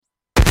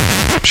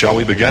Shall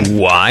we begin?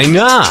 Why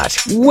not?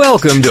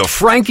 Welcome to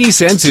Frankie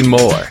Sense and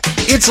More.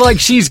 It's like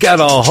she's got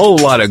a whole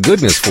lot of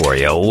goodness for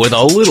you with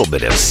a little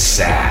bit of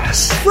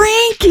sass.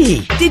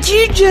 Frankie, did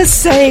you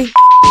just say...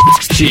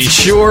 She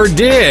sure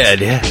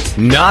did.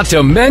 Not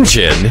to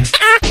mention,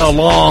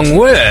 along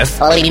with...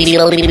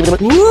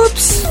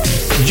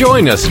 Whoops.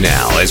 Join us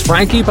now as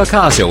Frankie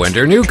Picasso and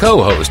her new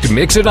co-host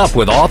mix it up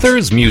with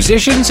authors,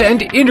 musicians,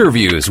 and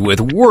interviews with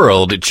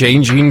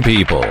world-changing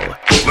people.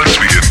 Let's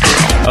begin now.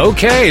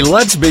 Okay,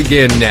 let's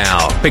begin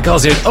now,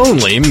 because it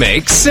only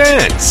makes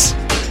sense.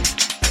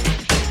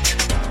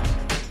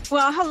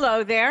 Well,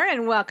 hello there,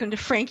 and welcome to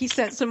Frankie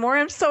Sense Some More.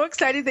 I'm so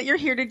excited that you're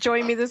here to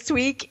join me this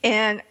week,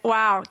 and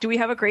wow, do we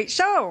have a great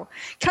show.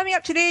 Coming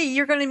up today,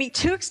 you're going to meet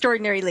two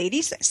extraordinary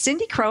ladies.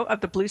 Cindy Crowe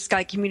of the Blue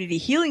Sky Community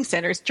Healing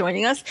Center is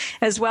joining us,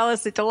 as well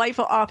as the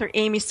delightful author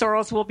Amy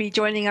Sorrells will be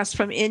joining us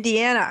from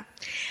Indiana.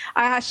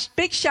 A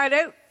big shout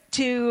out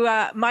to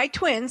my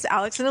twins,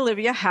 Alex and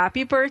Olivia.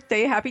 Happy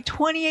birthday. Happy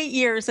 28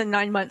 years and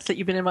 9 months that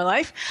you've been in my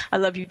life. I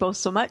love you both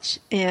so much.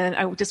 And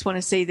I just want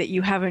to say that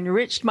you have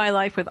enriched my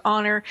life with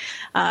honor,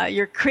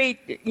 your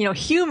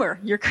humor,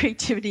 your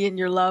creativity, and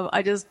your love.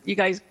 You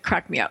guys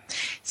crack me up.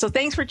 So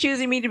thanks for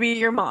choosing me to be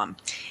your mom.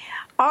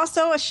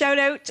 Also, a shout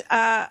out,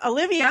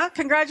 Olivia,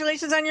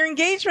 congratulations on your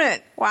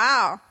engagement.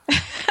 Wow.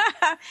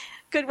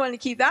 Good one to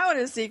keep that one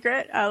a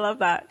secret. I love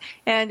that.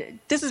 And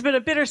this has been a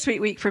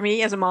bittersweet week for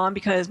me as a mom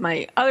because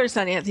my other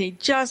son, Anthony,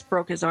 just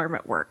broke his arm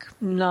at work.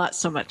 Not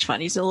so much fun.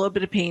 He's in a little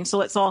bit of pain. So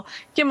let's all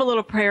give him a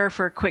little prayer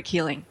for a quick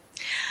healing.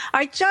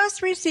 I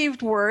just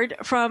received word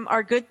from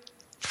our good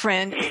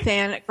friend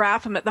Than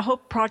Grafham at the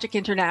Hope Project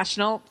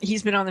International.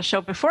 He's been on the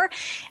show before.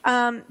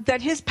 That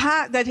his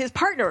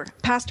partner,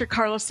 Pastor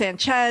Carlos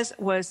Sanchez,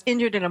 was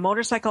injured in a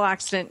motorcycle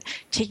accident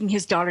taking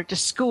his daughter to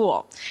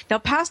school. Now,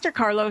 Pastor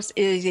Carlos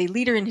is a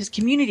leader in his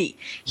community.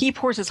 He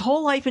pours his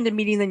whole life into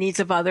meeting the needs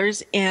of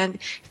others. And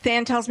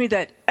Than tells me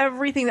that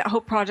everything that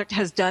Hope Project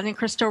has done in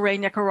Cristo Rey,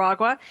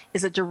 Nicaragua,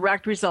 is a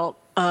direct result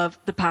of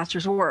the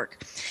pastor's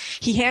work.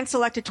 He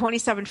hand-selected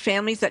 27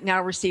 families that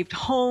now received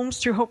homes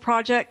through Hope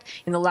Project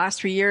in the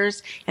last 3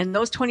 years, and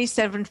those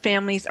 27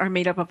 families are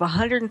made up of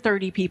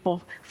 130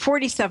 people,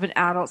 47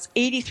 adults,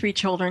 83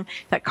 children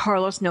that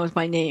Carlos knows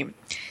by name.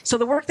 So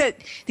the work that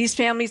these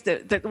families,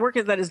 the work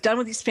that is done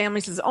with these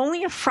families is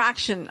only a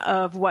fraction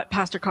of what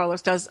Pastor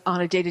Carlos does on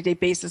a day-to-day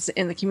basis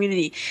in the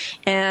community.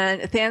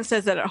 And Than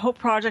says that at Hope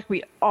Project,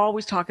 we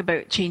always talk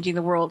about changing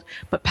the world,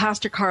 but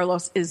Pastor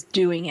Carlos is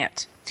doing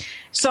it.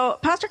 So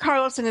Pastor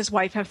Carlos and his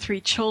wife have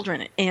 3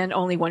 children and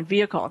only one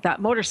vehicle,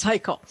 that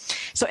motorcycle.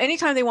 So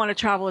anytime they want to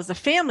travel as a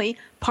family,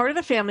 part of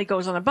the family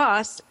goes on a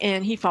bus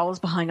and he follows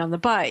behind on the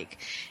bike.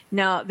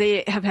 Now,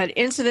 they have had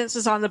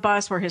incidences on the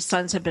bus where his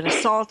sons have been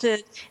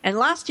assaulted. And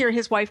last year,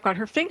 his wife got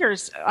her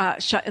fingers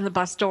shut in the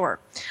bus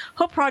door.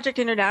 Hope Project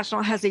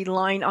International has a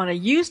line on a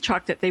used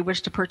truck that they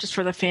wish to purchase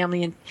for the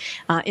family. And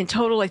in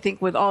total, I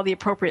think with all the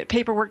appropriate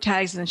paperwork,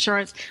 tags, and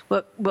insurance,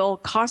 will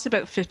cost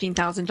about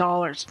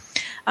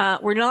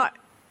 $15,000. We're not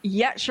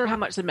yet sure how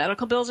much the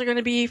medical bills are going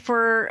to be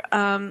for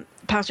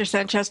Pastor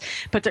Sanchez,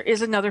 but there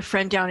is another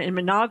friend down in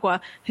Managua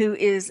who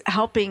is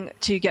helping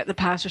to get the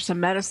pastor some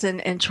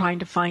medicine and trying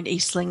to find a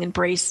sling and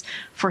brace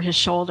for his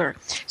shoulder.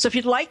 So if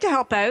you'd like to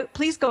help out,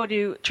 please go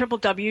to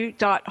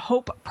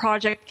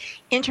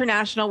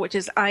www.hopeprojectinternational, which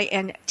is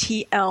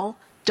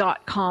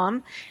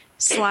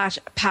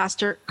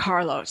intl.com/Pastor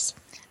Carlos.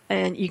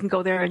 And you can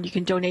go there and you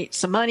can donate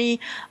some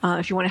money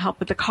if you want to help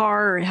with the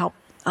car or help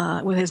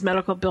with his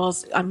medical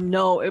bills. I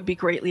know it would be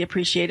greatly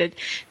appreciated.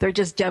 They're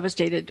just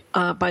devastated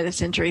by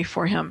this injury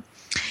for him.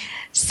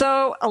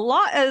 So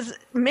as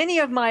many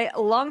of my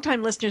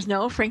longtime listeners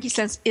know, Frankie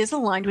Sense is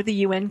aligned with the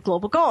UN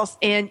Global Goals.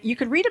 And you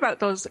can read about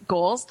those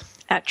goals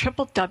at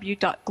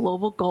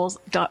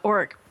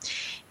www.globalgoals.org.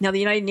 Now, the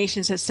United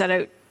Nations has set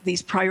out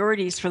these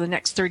priorities for the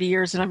next 30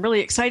 years, and I'm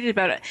really excited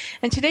about it.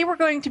 And today we're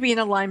going to be in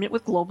alignment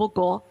with global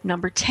goal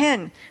number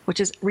 10,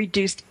 which is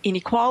reduced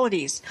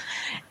inequalities.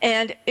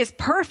 And it's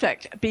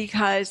perfect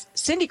because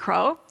Cindy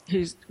Crowe,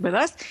 who's with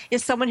us,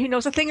 is someone who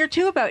knows a thing or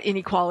two about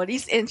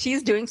inequalities, and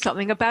she's doing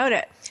something about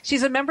it.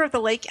 She's a member of the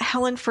Lake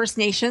Helen First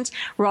Nations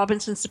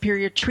Robinson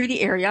Superior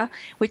Treaty Area,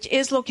 which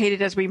is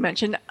located, as we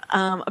mentioned,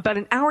 about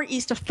an hour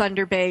east of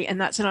Thunder Bay,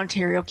 and that's in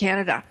Ontario,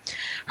 Canada.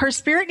 Her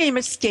spirit name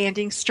is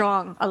Standing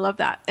Strong. I love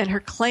that. And her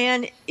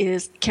clan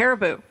is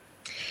Caribou.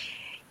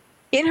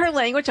 In her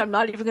language, I'm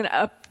not even going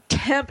to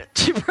attempt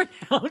to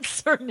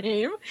pronounce her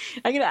name.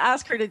 I'm going to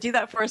ask her to do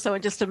that for us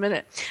in just a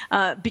minute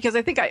because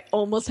I think I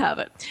almost have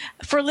it.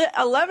 For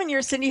 11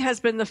 years, Cindy has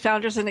been the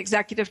founders and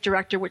executive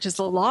director, which is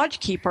the lodge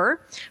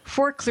keeper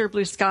for Clear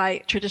Blue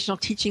Sky Traditional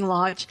Teaching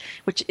Lodge,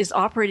 which is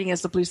operating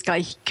as the Blue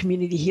Sky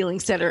Community Healing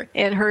Center.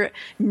 And her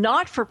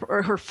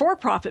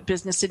for-profit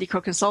business, Cindy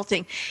Crowe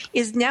Consulting,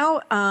 is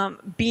now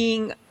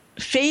being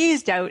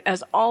phased out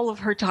as all of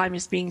her time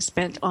is being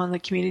spent on the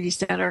community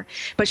center.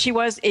 But she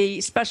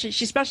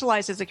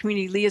specialized as a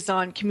community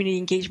liaison, community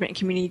engagement, and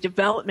community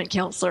development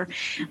counselor.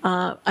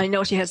 I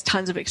know she has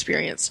tons of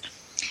experience.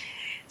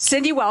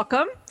 Cindy,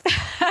 welcome.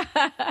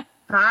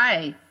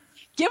 Hi.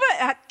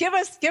 Give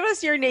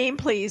us your name,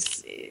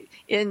 please,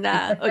 in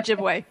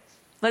Ojibwe.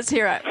 Let's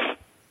hear it.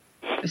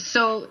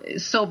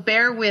 So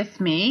bear with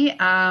me.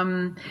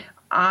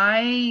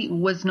 I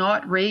was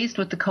not raised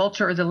with the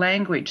culture or the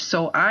language,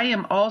 so I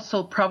am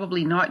also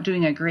probably not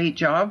doing a great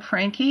job,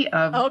 Frankie,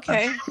 of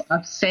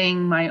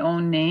saying my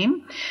own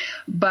name.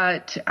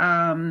 But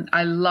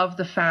I love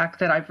the fact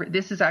that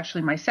this is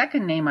actually my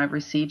second name I've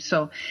received.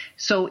 So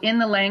in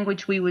the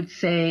language we would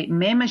say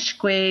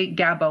Memeshkwe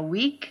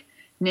Gabawik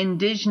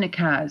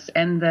Nindijnikas,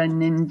 and the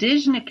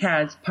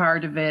Nindijnikas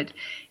part of it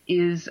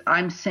is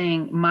I'm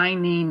saying my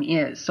name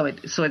is. So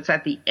it's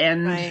at the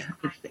end. Right.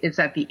 It's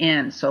at the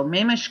end. So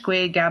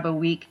Memeshkwe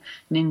Gabawik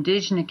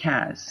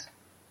Nindijnikas.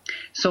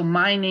 So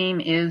my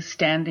name is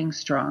standing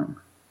strong.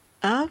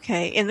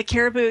 Okay. In the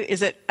Caribou,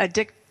 is it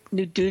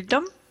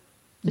Adiknududum?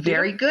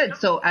 Very good.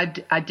 So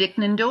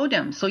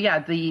Adiknududum. So yeah,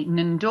 the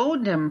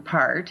Nindodum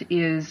part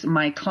is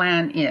my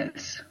clan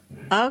is.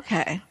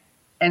 Okay.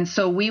 And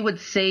so we would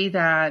say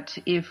that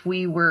if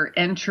we were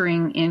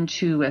entering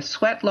into a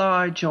sweat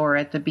lodge or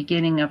at the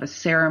beginning of a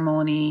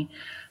ceremony,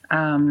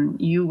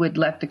 you would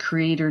let the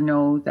creator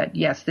know that,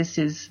 yes, this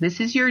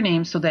is your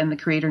name. So then the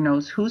creator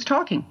knows who's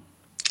talking.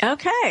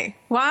 Okay.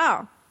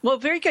 Wow. Well,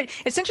 very good.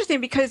 It's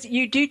interesting because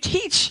you do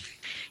teach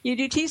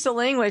the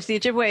language, the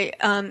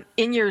Ojibwe,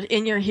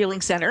 in your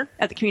healing center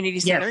at the community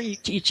center.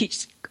 Yes. You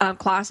teach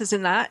classes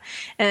in that,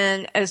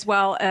 and as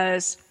well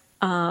as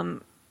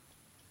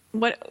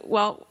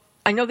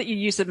I know that you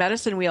use the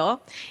medicine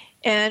wheel.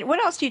 And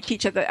what else do you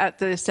teach at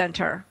the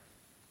center?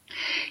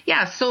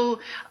 Yeah, so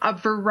a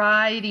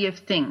variety of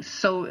things.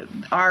 So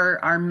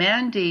our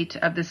mandate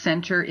of the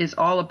center is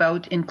all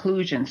about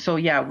inclusion. So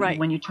yeah, right.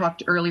 When you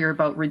talked earlier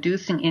about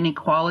reducing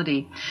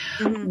inequality,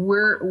 mm-hmm.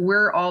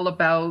 we're all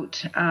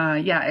about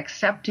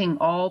accepting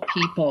all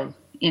people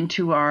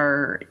into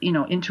our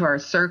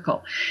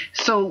circle.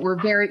 So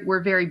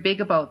we're very big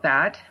about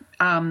that.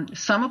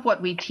 Some of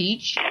what we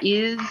teach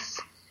is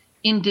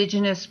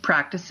Indigenous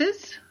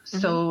practices.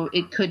 So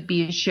it could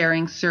be a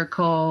sharing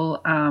circle,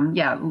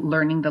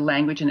 learning the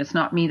language, and it's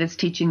not me that's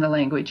teaching the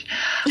language.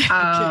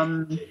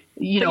 But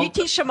you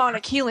teach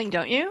shamanic healing,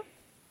 don't you?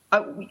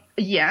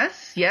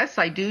 Yes,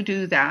 I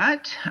do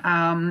that.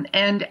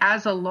 And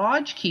as a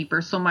lodge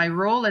keeper, so my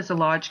role as a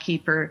lodge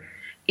keeper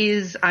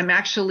is I'm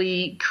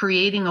actually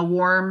creating a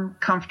warm,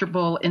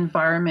 comfortable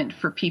environment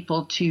for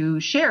people to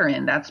share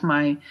in. That's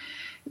my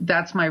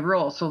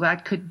role. So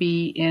that could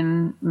be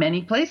in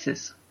many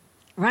places.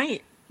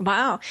 Right.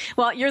 Wow.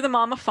 Well, you're the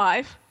mom of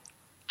 5.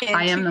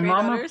 I am the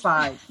mom of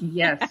 5.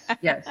 Yes.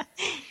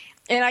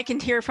 And I can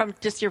hear from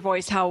just your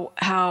voice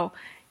how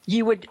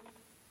you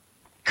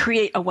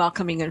create a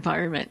welcoming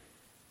environment.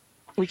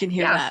 We can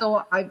hear that.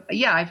 So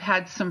I've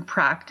had some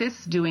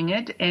practice doing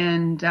it,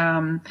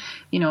 and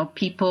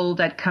people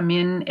that come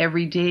in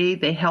every day,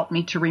 they help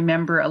me to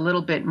remember a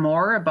little bit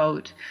more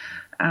about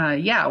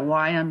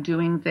why I'm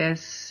doing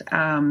this,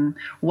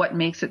 what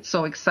makes it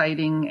so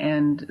exciting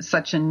and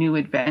such a new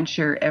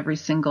adventure every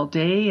single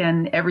day.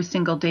 And every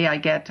single day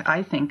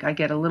I think I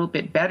get a little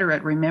bit better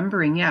at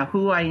remembering,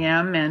 who I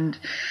am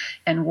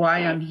and why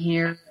I'm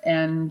here,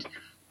 and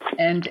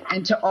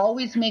to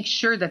always make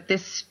sure that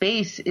this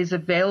space is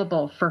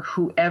available for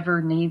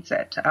whoever needs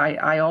it.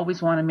 I always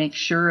want to make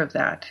sure of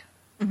that.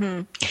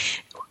 Mm-hmm.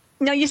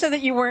 Now, you said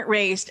that you weren't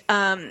raised.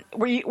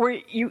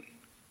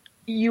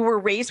 You were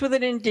raised with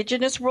an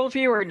Indigenous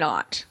worldview or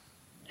not?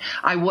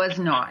 I was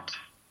not.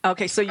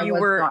 Okay, so you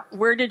were not.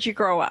 Where did you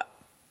grow up?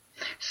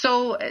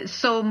 So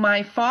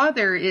my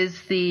father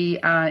is the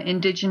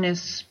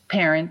Indigenous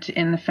parent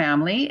in the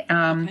family.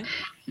 Okay.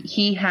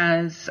 He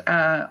has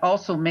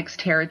also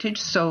mixed heritage.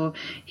 So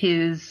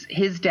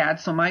his dad,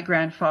 so my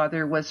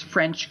grandfather was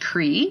French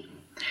Cree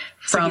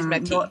from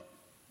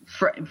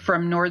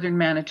northern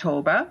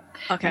Manitoba.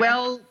 Okay.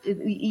 Well,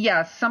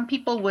 yeah, some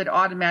people would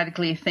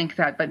automatically think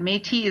that, but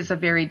Métis is a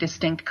very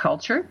distinct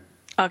culture.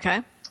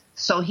 Okay.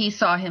 So he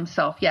saw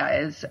himself,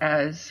 as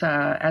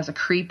a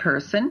Cree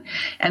person,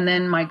 and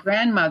then my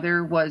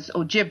grandmother was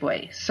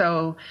Ojibwe.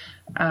 So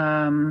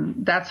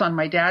that's on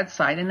my dad's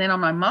side, and then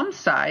on my mom's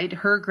side,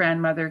 her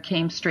grandmother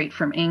came straight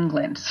from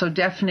England. So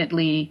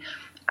definitely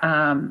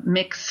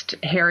mixed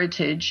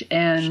heritage.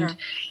 And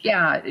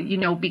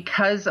sure.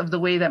 Because of the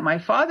way that my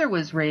father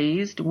was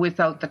raised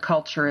without the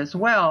culture as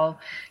well,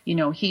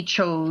 he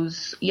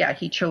chose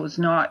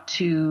not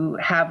to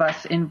have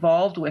us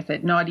involved with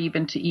it, not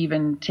even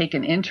to take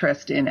an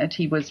interest in it.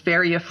 He was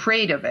very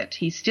afraid of it.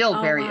 He's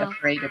still very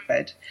afraid of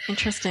it.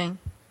 Interesting.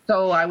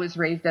 So I was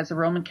raised as a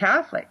Roman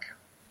Catholic.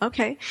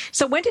 Okay.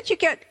 So when did you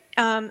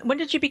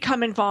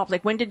become involved?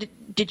 Like when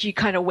did you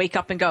kind of wake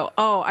up and go,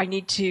 I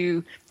need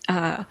to,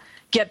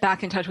 get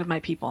back in touch with my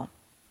people?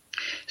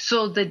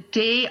 So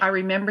I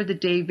remember the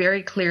day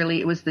very clearly.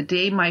 It was the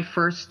day my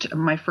first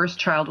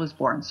child was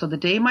born. So the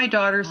day my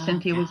daughter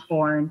Cynthia was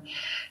born,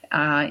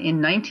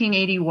 in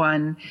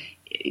 1981,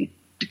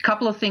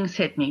 couple of things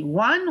hit me.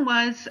 One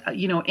was,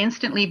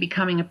 instantly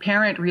becoming a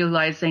parent,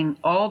 realizing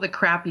all the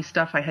crappy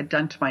stuff I had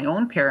done to my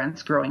own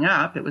parents growing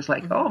up. It was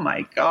like, oh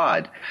my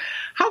God,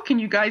 how can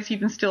you guys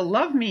even still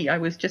love me? I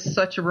was just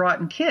such a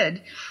rotten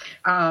kid.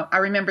 I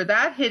remember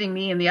that hitting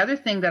me. And the other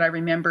thing that I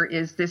remember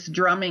is this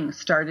drumming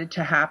started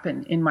to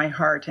happen in my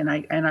heart. And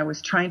I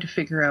was trying to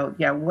figure out,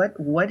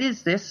 what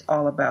is this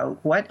all about?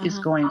 What is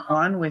going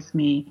on with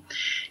me?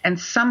 And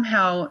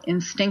somehow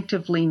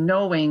instinctively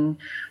knowing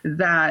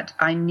that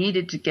I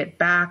needed to get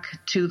back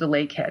to the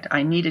Lakehead.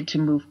 I needed to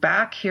move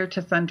back here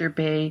to Thunder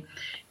Bay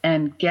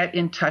and get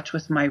in touch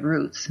with my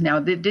roots. Now,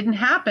 it didn't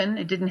happen.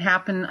 It didn't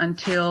happen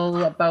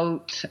until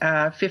about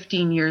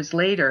 15 years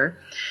later.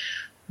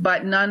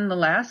 But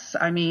nonetheless,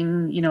 I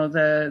mean,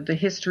 the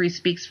history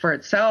speaks for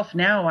itself.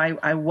 Now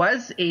I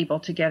was able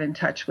to get in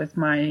touch with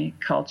my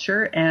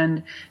culture,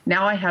 and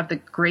now I have the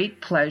great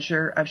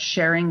pleasure of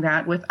sharing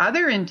that with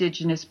other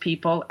Indigenous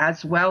people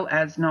as well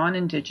as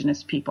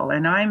non-Indigenous people,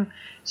 and I'm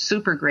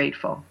super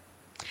grateful.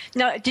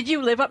 Now, did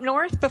you live up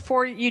north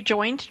before you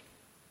joined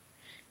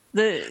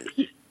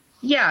the...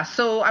 Yeah,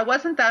 so I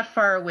wasn't that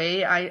far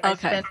away. I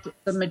spent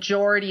the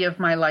majority of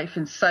my life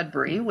in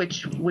Sudbury,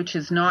 which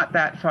is not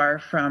that far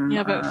from.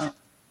 Yeah, but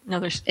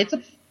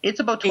it's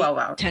about 12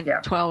 hours.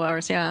 12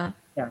 hours, yeah.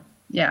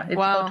 Yeah, it's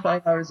about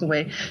 12 hours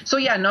away. So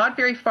yeah, not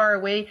very far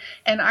away.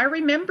 And I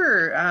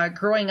remember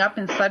growing up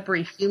in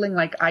Sudbury feeling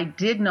like I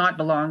did not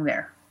belong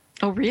there.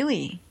 Oh,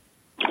 really?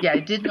 Yeah,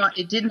 it did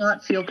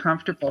not feel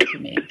comfortable to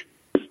me.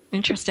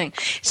 Interesting.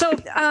 So.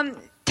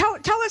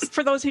 Tell us,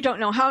 for those who don't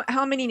know,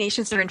 how many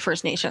nations are in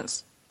First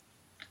Nations?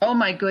 Oh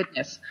my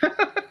goodness.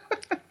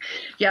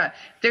 Yeah,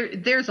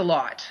 there's a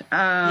lot.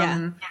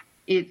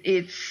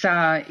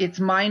 It's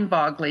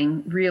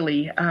mind-boggling,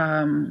 really.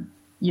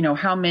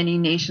 How many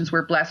nations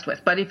we're blessed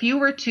with. But if you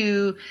were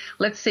to,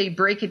 let's say,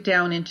 break it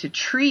down into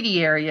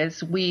treaty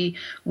areas, we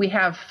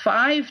have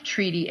 5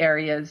 treaty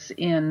areas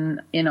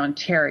in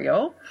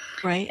Ontario.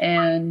 Right.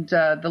 And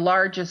the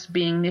largest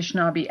being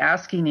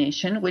Anishinaabe-Aski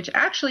Nation, which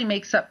actually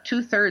makes up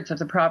 2/3 of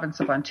the province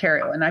of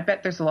Ontario. And I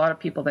bet there's a lot of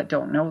people that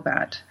don't know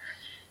that.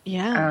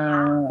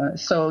 Yeah.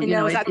 Is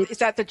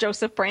that the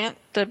Joseph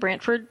the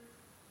Brantford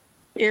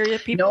area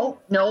people?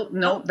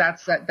 No.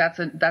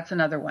 That's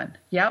another one.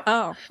 Yep.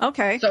 Oh,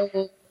 okay.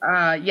 So So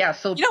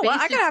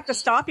I'm gonna have to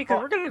stop you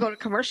because we're gonna go to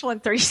commercial in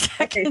 30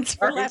 seconds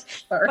or less.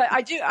 Sorry. But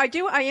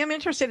I am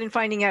interested in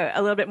finding out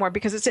a little bit more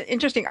because it's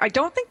interesting. I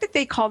don't think that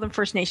they call them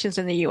First Nations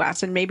in the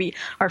U.S. and maybe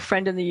our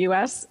friend in the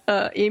U.S.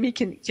 Amy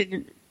can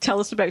tell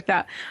us about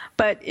that.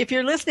 But if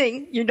you're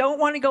listening, you don't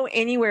want to go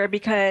anywhere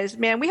because,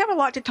 man, we have a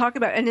lot to talk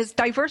about. And as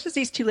diverse as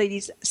these two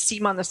ladies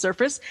seem on the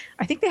surface,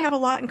 I think they have a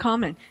lot in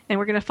common. And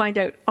we're going to find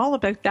out all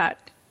about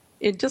that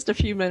in just a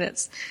few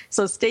minutes.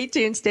 So stay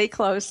tuned, stay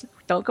close,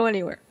 don't go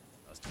anywhere.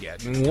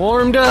 Getting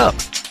warmed up.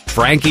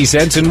 Frankie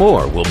Sense and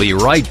More will be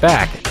right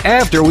back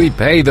after we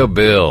pay the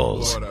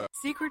bills.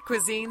 Secret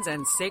Cuisines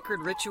and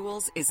Sacred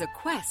Rituals is a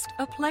quest,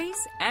 a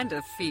place, and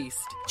a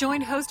feast. Join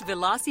host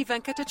Vilasi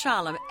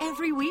Venkatachalam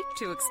every week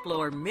to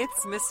explore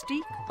myths,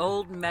 mystique,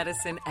 old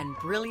medicine, and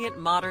brilliant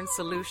modern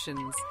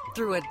solutions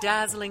through a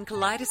dazzling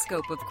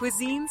kaleidoscope of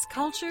cuisines,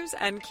 cultures,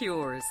 and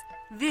cures.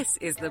 This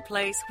is the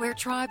place where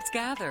tribes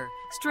gather,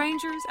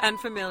 strangers and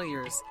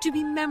familiars, to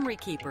be memory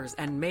keepers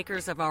and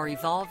makers of our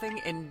evolving,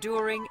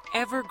 enduring,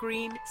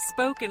 evergreen,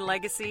 spoken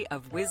legacy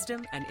of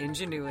wisdom and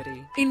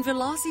ingenuity. In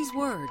Velasi's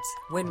words,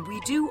 when we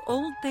do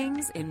old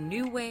things in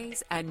new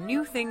ways and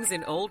new things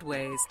in old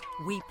ways,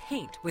 we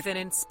paint with an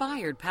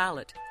inspired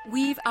palette,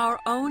 weave our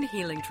own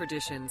healing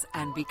traditions,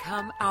 and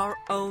become our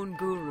own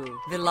guru.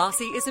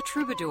 Vilasi is a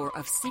troubadour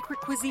of secret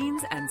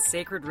cuisines and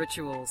sacred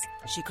rituals.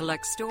 She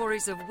collects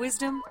stories of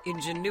wisdom,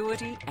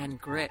 ingenuity,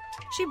 and grit.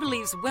 She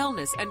believes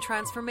wellness and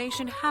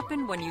transformation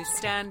happen when you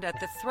stand at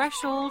the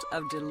threshold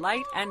of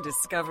delight and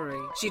discovery.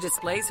 She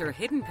displays her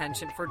hidden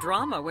penchant for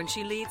drama when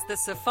she leads the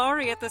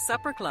Safari at the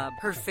Supper Club.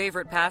 Her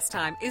favorite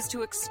pastime is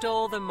to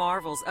extol the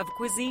marvels of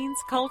cuisines,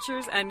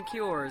 cultures, and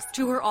cures.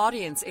 To her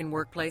audience in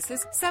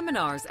workplaces,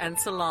 seminars, and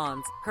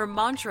salons, her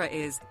mantra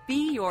is,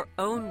 be your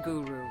own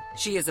guru.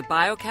 She is a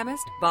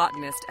biochemist,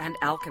 botanist, and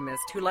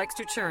alchemist who likes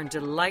to churn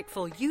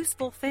delightful,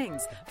 useful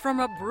things from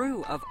a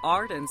brew of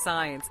art and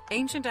science,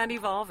 ancient and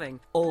evolving,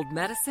 old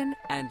medicine,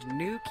 and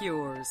new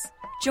cures.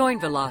 Join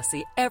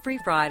Vilasi every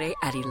Friday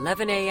at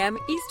 11 a.m.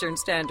 Eastern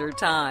Standard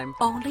Time,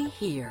 only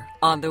here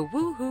on the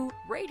Woohoo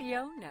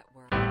Radio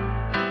Network.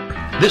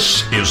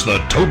 This is the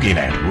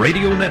TogiNet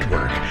Radio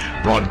Network,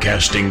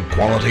 broadcasting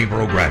quality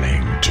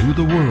programming to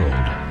the world.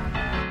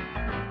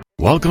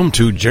 Welcome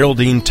to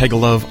Geraldine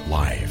Tegelov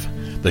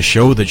Live, the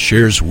show that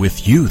shares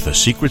with you the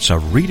secrets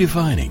of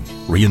redefining,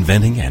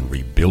 reinventing, and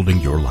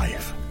rebuilding your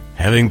life.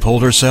 Having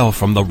pulled herself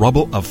from the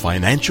rubble of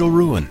financial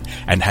ruin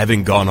and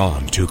having gone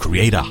on to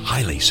create a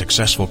highly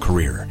successful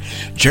career,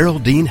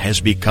 Geraldine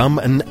has become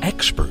an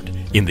expert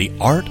in the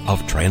art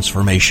of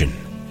transformation.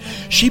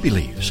 She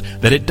believes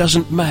that it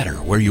doesn't matter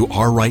where you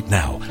are right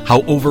now,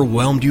 how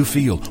overwhelmed you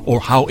feel, or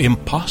how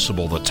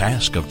impossible the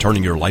task of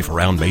turning your life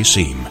around may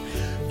seem.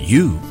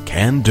 You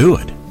can do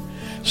it.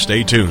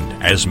 Stay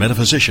tuned as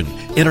metaphysician,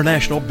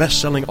 international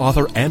best-selling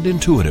author, and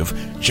intuitive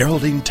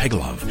Geraldine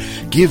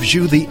Tegelov gives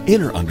you the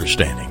inner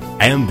understanding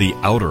and the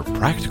outer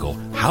practical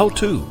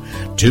how-to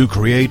to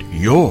create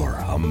your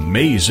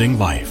amazing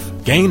life.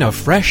 Gain a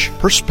fresh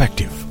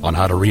perspective on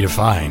how to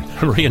redefine,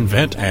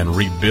 reinvent, and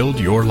rebuild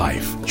your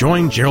life.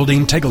 Join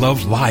Geraldine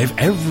Tegelov live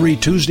every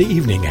Tuesday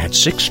evening at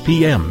 6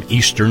 p.m.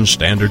 Eastern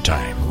Standard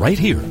Time, right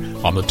here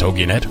on the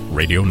TogiNet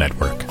Radio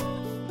Network.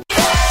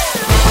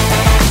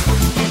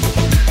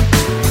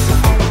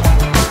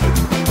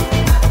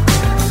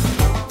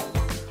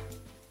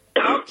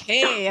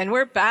 Okay, and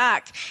we're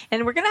back.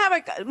 And we're going to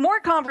have a more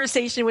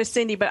conversation with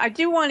Cindy, but I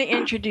do want to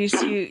introduce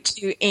you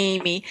to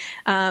Amy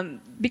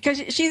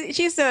because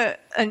she's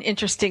an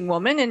interesting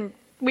woman, and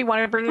we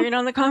want to bring her in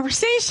on the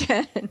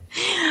conversation.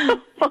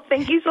 Well,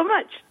 thank you so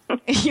much.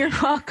 You're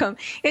welcome.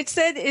 It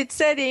said,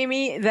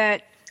 Amy,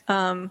 that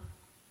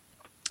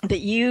that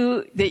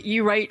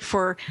you write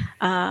for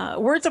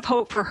Words of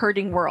Hope for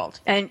Hurting World,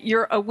 and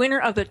you're a winner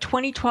of the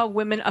 2012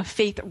 Women of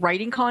Faith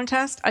Writing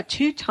Contest, a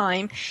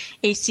two-time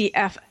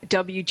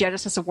ACFW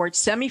Genesis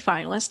Awards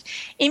semifinalist.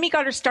 Amy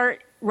got her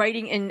start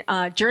writing in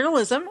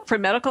journalism for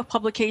medical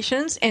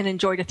publications and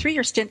enjoyed a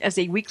 3-year stint as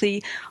a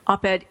weekly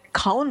op-ed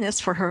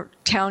columnist for her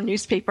town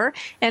newspaper.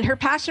 And her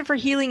passion for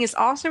healing is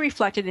also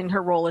reflected in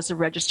her role as a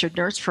registered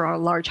nurse for a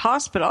large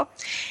hospital.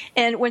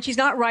 And when she's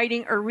not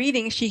writing or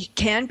reading, she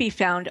can be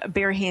found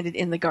barehanded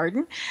in the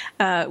garden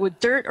with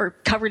dirt or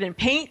covered in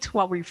paint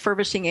while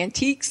refurbishing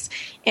antiques.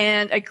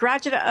 And a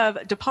graduate of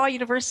DePaul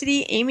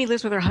University, Amy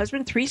lives with her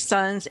husband, 3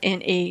 sons,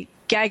 and a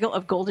gaggle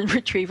of golden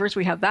retrievers.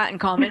 We have that in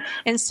common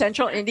in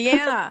central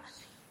Indiana.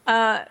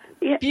 Yeah.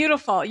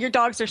 Beautiful. Your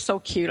dogs are so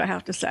cute, I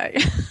have to say.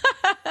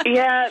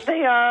 Yeah,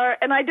 they are.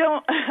 And I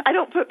don't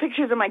put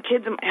pictures of my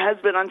kids and my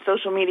husband on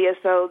social media,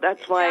 so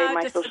that's why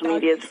my social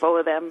media is full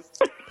of them.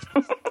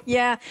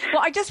 Yeah.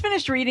 Well, I just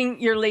finished reading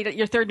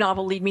your third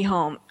novel, Lead Me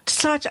Home.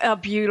 Such a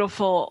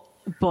beautiful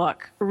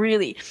book,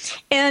 really.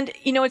 And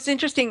it's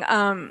interesting.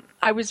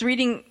 I was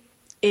reading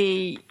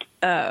a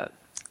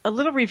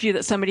little review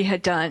that somebody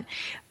had done.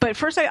 But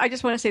first, I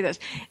just want to say this.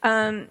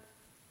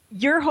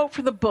 Your hope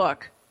for the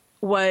book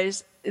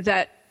was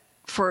that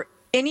for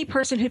any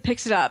person who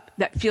picks it up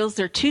that feels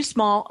they're too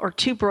small or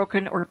too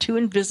broken or too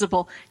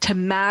invisible to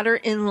matter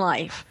in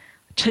life,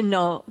 to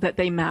know that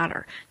they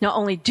matter. Not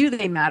only do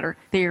they matter,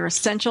 they are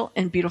essential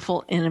and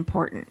beautiful and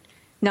important.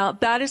 Now,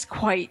 that is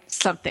quite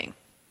something.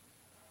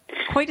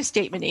 Quite a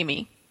statement,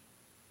 Amy.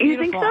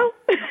 Beautiful. You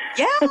think so?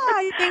 Yeah,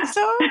 I think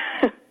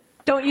so.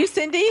 Don't you,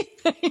 Cindy?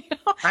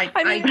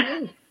 I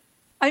do.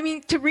 I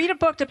mean, to read a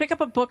book, to pick up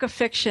a book of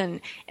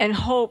fiction and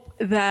hope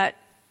that,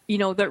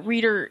 the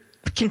reader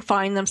can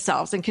find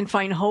themselves and can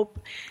find hope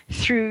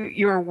through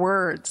your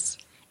words.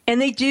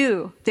 And they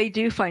do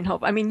find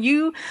hope. I mean,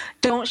 you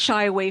don't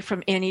shy away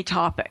from any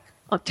topic.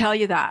 I'll tell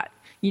you that.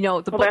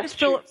 The book is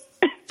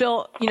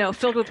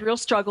filled with real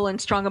struggle and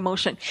strong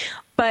emotion.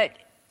 But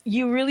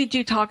you really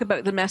do talk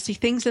about the messy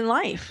things in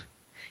life.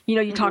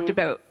 You talked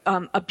about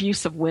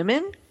abuse of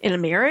women in a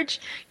marriage.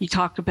 You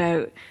talked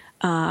about,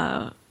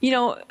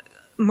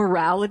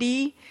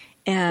 morality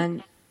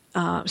and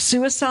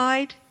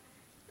suicide.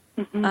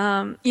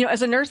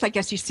 As a nurse, I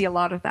guess you see a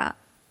lot of that.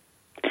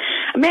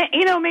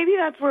 Maybe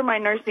that's where my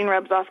nursing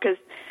rubs off, because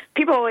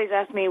people always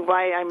ask me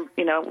why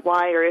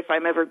or if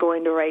I'm ever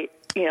going to write,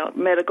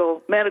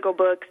 medical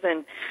books,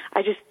 and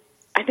I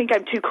think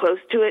I'm too close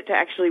to it to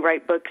actually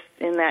write books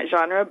in that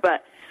genre,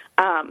 but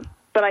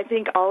I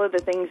think all of the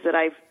things that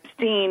I've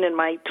seen in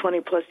my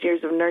 20-plus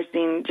years of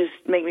nursing just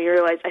make me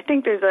realize I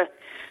think there's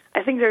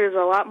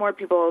a lot more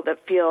people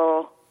that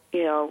feel,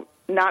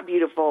 not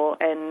beautiful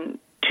and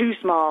too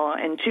small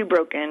and too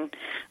broken.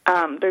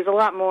 There's a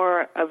lot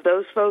more of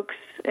those folks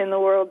in the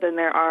world than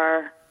there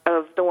are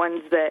of the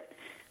ones that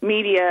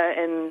media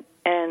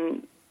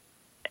and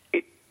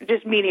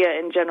just media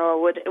in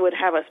general would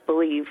have us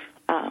believe.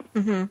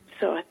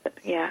 So,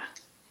 yeah.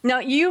 Now,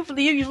 you've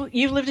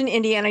lived in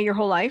Indiana your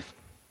whole life?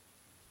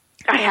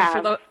 I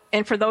have.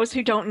 And for those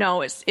who don't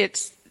know,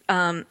 it's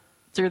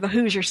through the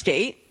Hoosier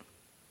State.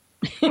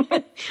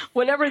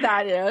 Whatever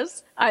that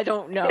is, I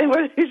don't know.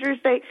 What is Hoosier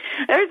State?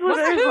 There's a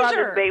lot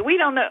of debate. We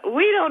don't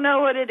know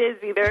what it is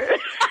either.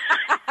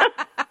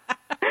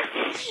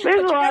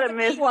 There's a lot of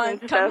myths and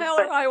stuff. Come hell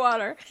or high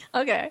water.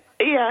 Okay.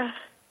 Yeah,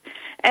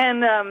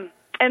 and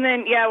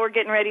then we're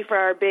getting ready for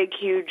our big,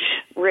 huge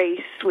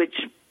race, which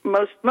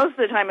most of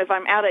the time, if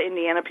I'm out of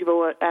Indiana, people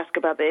will ask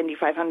about the Indy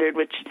 500,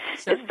 which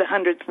is the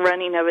 100th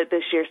running of it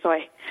this year. So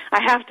I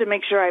have to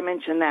make sure I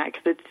mention that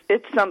because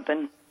it's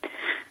something.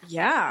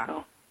 Yeah.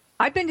 So.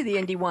 I've been to the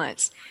Indy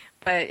once,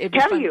 but it'd be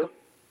Have fun. You?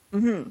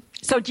 Mm-hmm.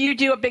 So do you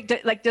do a big,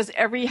 does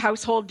every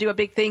household do a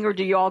big thing, or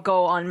do you all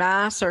go en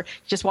masse, or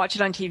just watch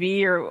it on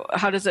TV, or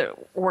how does it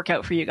work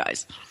out for you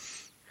guys?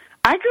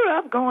 I grew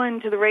up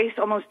going to the race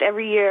almost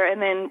every year,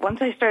 and then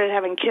once I started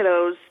having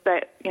kiddos,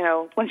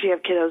 once you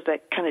have kiddos,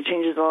 that kind of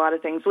changes a lot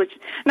of things, which,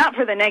 not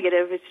for the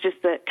negative, it's just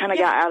that kind of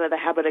got out of the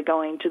habit of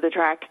going to the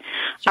track.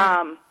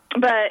 Sure.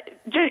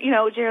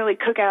 generally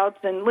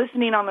cookouts and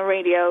listening on the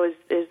radio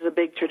is a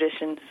big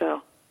tradition.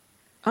 So.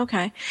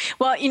 Okay.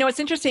 Well, it's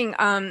interesting.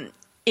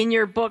 In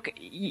your book,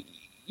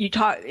 you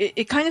talk.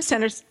 It kind of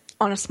centers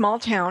on a small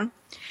town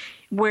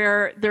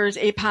where there's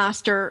a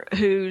pastor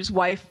whose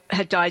wife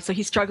had died. So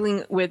he's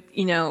struggling with,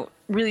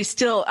 really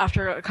still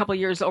after a couple of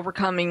years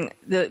overcoming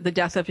the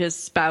death of his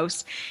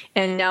spouse.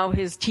 And now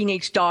his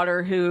teenage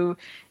daughter, who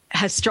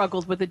has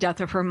struggled with the death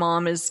of her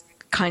mom, is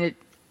kind of,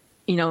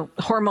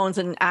 hormones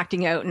and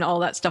acting out and all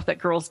that stuff that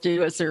girls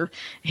do as they're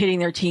hitting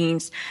their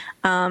teens.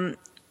 And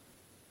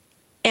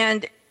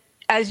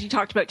as you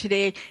talked about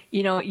today,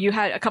 you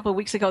had a couple of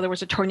weeks ago, there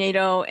was a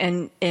tornado,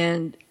 and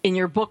in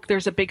your book,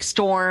 there's a big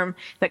storm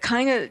that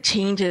kind of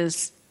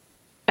changes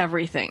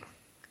everything.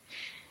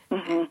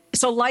 Mm-hmm.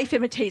 So life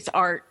imitates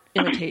art,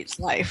 imitates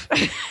life.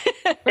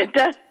 It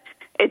does.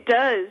 It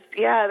does.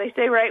 Yeah, they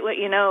say write what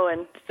you know,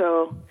 and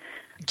so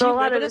a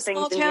lot of the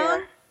things in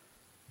here.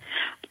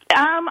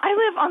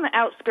 I live on the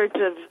outskirts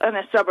in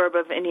a suburb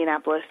of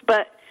Indianapolis,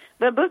 but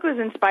the book was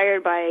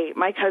inspired by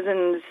my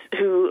cousins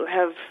who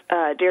have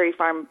a dairy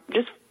farm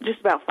just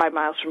about 5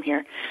 miles from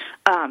here.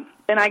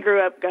 And I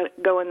grew up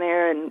going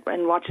there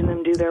and watching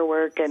them do their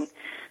work. And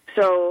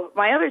so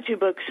my other two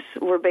books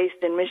were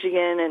based in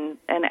Michigan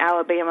and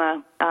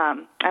Alabama.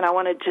 And I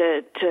wanted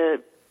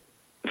to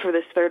for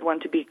this third one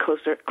to be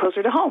closer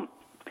to home.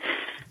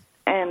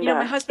 And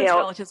my husband's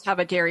relatives have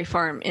a dairy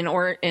farm in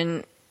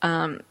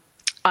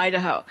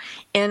Idaho.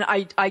 And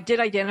I did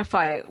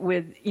identify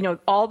with,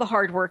 all the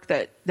hard work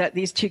that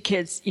these two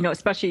kids,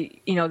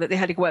 especially, that they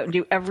had to go out and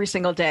do every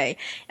single day.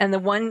 And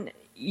the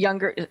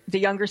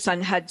younger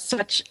son had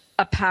such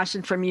a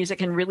passion for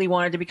music and really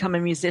wanted to become a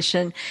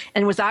musician,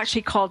 and was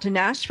actually called to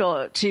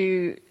Nashville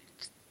to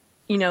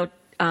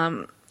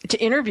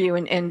interview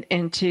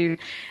and to,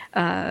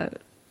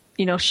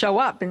 show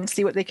up and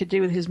see what they could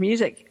do with his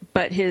music.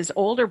 But his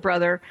older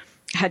brother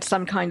had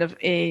some kind of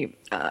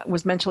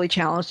was mentally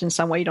challenged in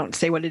some way. You don't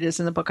say what it is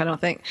in the book, I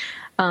don't think,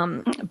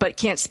 but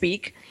can't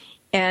speak.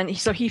 And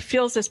so he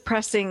feels this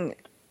pressing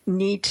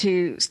need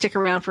to stick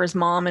around for his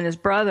mom and his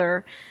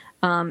brother,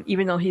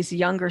 even though he's the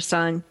younger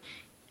son,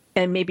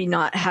 and maybe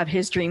not have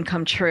his dream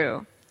come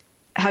true.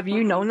 Have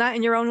you known that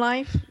in your own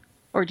life?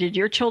 Or did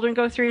your children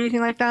go through anything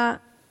like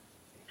that?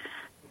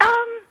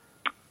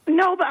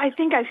 No, but I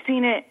think I've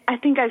seen it. I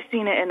think I've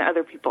seen it in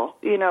other people,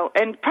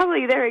 and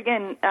probably there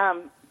again,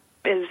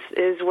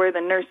 is where the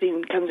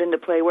nursing comes into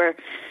play, where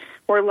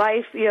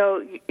life,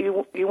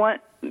 you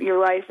want your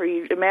life, or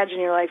you imagine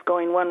your life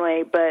going one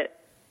way, but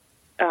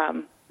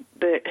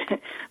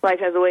life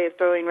has a way of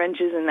throwing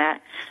wrenches in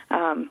that,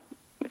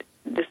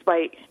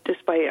 despite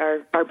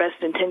our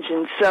best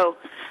intentions. So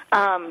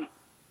while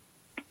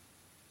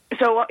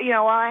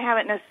I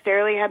haven't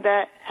necessarily had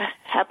that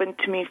happen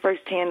to me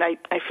firsthand, I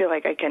feel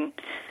like I've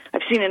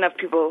seen enough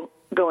people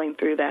going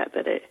through that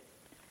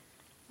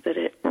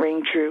it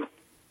rang true.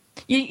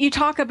 You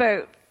talk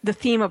about the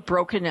theme of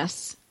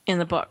brokenness in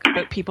the book,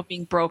 about people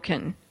being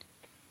broken.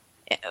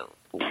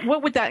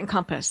 What would that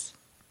encompass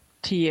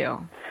to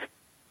you?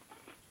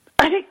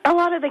 I think a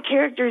lot of the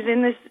characters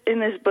in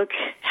this book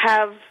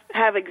have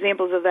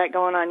examples of that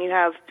going on. You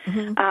have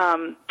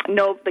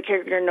the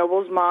character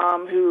Noble's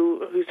mom,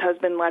 whose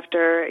husband left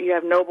her. You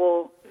have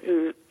Noble,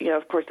 who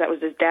of course that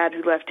was his dad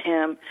who left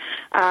him.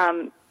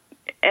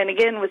 And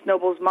again, with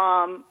Noble's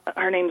mom,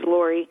 her name's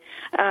Lori.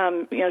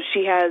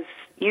 She has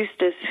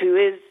Eustace, who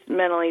is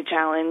mentally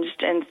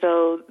challenged, and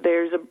so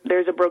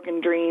there's a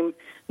broken dream.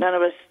 None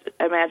of us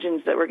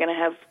imagines that we're going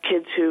to have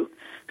kids who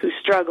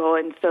struggle,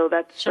 and so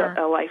that's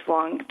a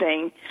lifelong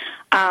thing.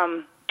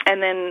 And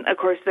then, of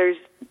course, there's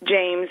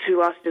James, who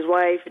lost his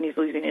wife, and he's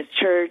losing his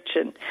church,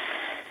 and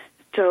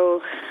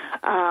so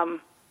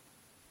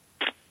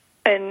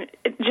and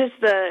just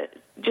the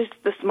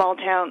small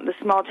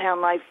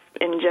town life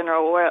in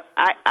general. Where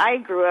I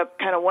grew up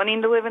kind of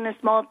wanting to live in a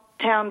small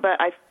town,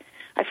 but I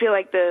feel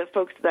like the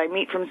folks that I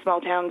meet from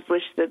small towns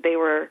wish that they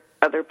were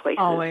other places.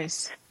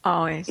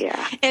 Always.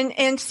 Yeah.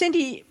 And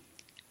Cindy,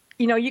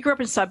 you grew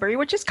up in Sudbury,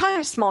 which is kind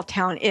of small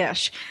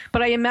town-ish,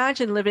 but I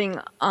imagine living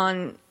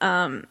on,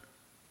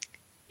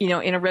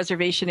 in a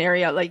reservation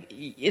area, like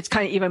it's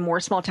kind of even more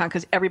small town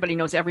because everybody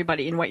knows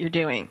everybody in what you're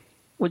doing.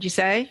 Would you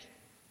say?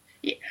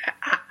 Yeah,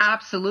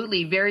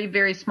 absolutely. Very,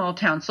 very small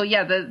town. So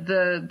yeah,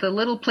 the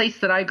little place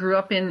that I grew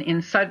up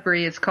in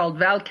Sudbury is called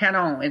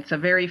Val-Canon. It's a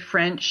very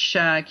French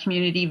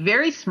community,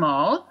 very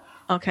small.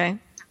 Okay.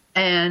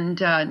 And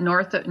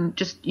north,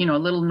 just a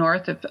little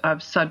north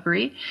of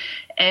Sudbury,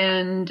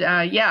 and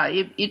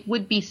it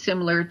would be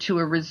similar to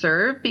a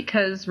reserve,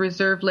 because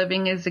reserve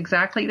living is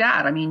exactly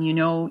that. I mean, you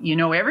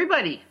know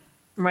everybody,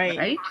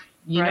 right?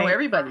 You know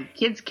everybody.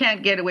 Kids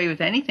can't get away with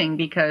anything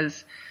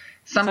because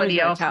somebody's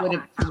going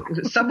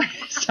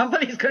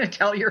to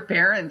tell your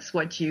parents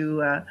what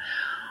you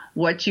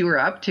were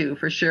up to,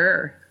 for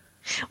sure.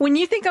 When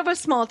you think of a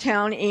small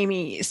town,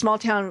 Amy, small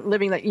town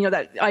living,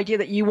 that idea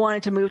that you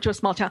wanted to move to a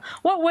small town,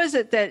 what was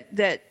it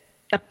that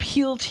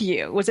appealed to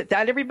you? Was it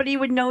that everybody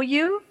would know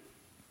you?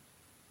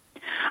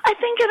 I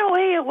think in a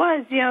way it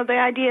was, the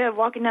idea of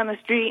walking down the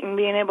street and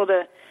being able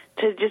to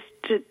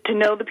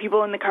know the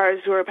people in the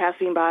cars who are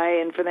passing by,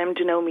 and for them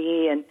to know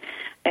me, and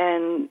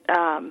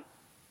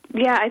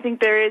I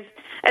think there is,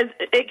 as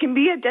it can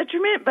be a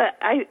detriment, but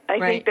I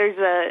think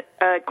there's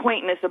a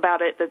quaintness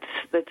about it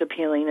that's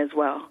appealing as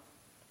well.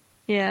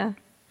 Yeah.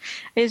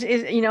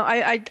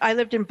 I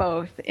lived in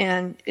both,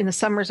 and in the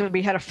summers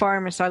we had a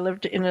farm, and so I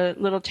lived in a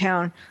little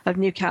town of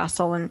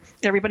Newcastle, and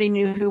everybody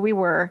knew who we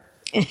were.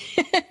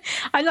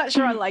 I'm not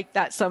sure I like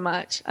that so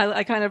much.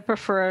 I kind of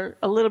prefer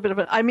a little bit of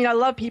it. I mean, I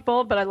love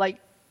people, but I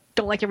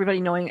don't like everybody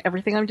knowing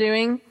everything I'm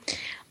doing.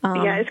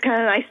 It's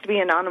kind of nice to be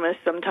anonymous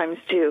sometimes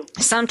too.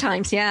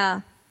 Sometimes,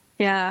 yeah.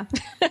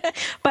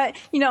 But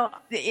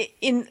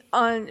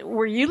on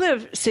where you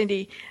live,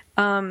 Cindy,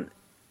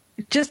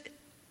 just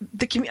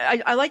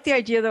I like the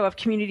idea though of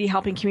community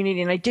helping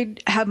community, and I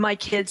did have my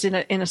kids in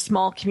a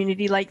small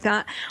community like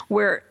that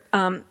where.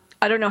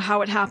 I don't know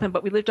how it happened,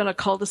 but we lived on a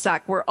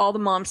cul-de-sac where all the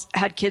moms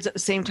had kids at the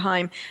same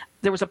time.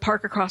 There was a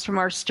park across from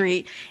our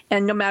street,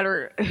 and no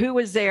matter who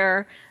was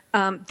there,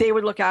 they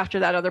would look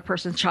after that other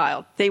person's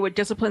child. They would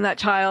discipline that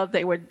child.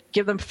 They would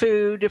give them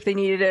food if they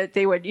needed it.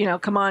 They would,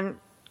 come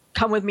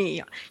with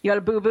me. You got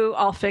a boo-boo,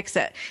 I'll fix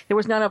it. There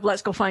was none of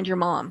let's go find your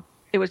mom.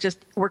 It was just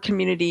we're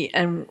community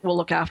and we'll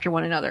look after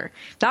one another.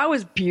 That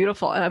was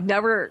beautiful, and I've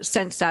never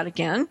sensed that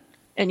again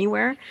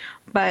anywhere.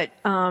 But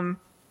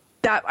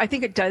that I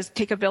think it does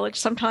take a village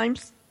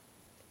sometimes,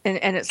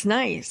 and it's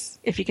nice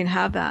if you can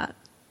have that.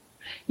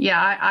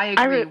 Yeah, I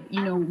agree.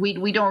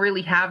 We don't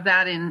really have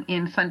that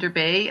in Thunder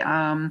Bay.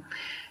 I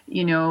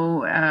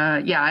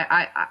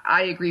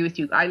agree with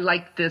you. I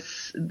like the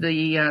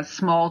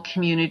small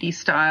community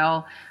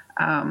style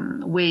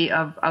way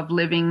of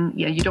living.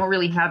 Yeah, you don't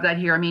really have that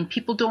here. I mean,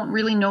 people don't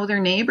really know their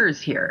neighbors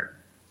here.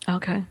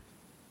 Okay.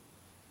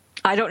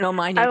 I don't know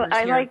my neighbors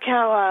I here. like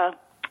how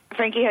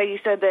Frankie, how you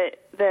said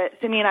that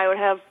Cindy and I would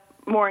have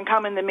more in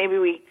common than maybe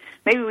we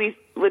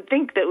would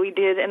think that we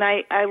did. And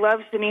I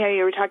love, Cindy, how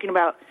you were talking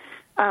about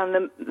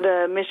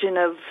the mission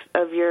of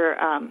your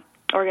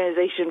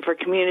organization for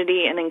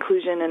community and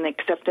inclusion and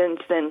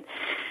acceptance, and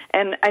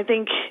I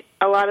think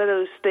a lot of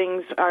those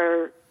things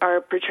are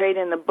portrayed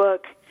in the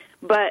book,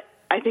 but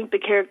I think the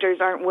characters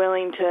aren't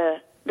willing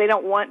to. They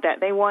don't want that.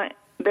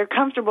 They're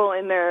comfortable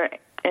in their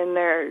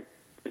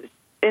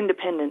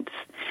independence,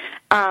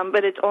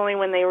 but it's only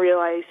when they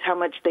realize how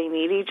much they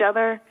need each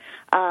other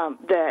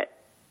that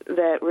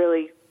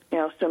really,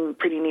 some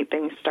pretty neat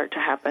things start to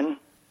happen.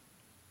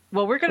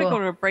 Well, we're going to go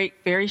to a break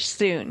very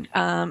soon.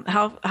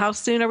 How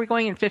soon are we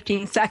going? In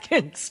 15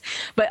 seconds.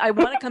 But I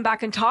want to come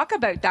back and talk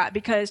about that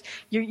because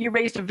you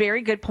raised a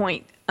very good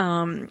point,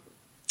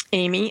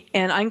 Amy.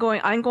 And I'm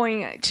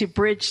going to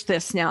bridge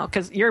this now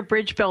because you're a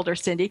bridge builder,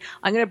 Cindy.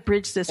 I'm going to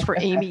bridge this for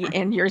Amy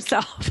and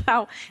yourself.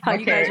 How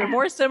you guys are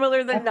more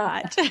similar than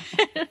not.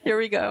 Here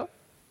we go.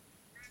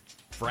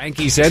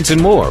 Frankie Sense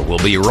and More will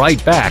be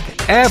right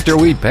back after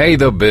we pay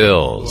the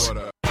bills.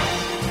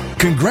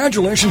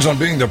 Congratulations on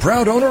being the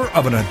proud owner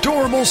of an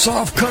adorable,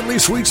 soft, cuddly,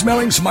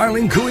 sweet-smelling,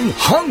 smiling, cooing,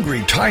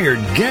 hungry, tired,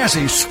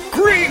 gassy,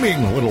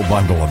 screaming little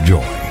bundle of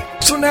joy.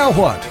 So now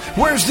what?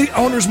 Where's the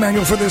owner's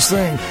manual for this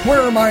thing? Where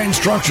are my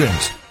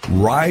instructions?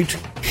 Right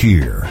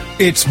here.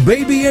 It's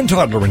Baby and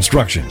Toddler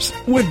Instructions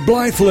with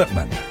Blythe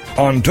Lipman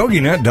on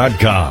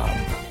TogiNet.com.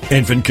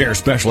 Infant care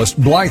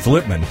specialist Blythe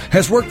Lipman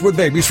has worked with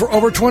babies for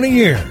over 20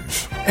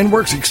 years and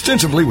works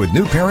extensively with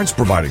new parents,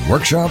 providing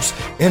workshops,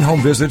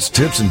 in-home visits,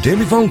 tips, and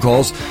daily phone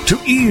calls to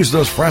ease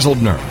those frazzled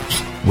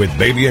nerves. With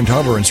Baby and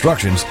Toddler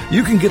Instructions,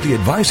 you can get the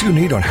advice you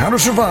need on how to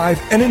survive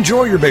and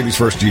enjoy your baby's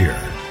first year.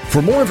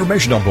 For more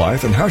information on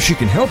Blythe and how she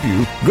can help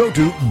you, go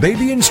to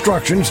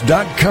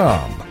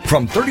babyinstructions.com.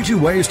 From 32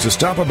 ways to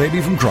stop a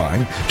baby from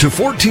crying to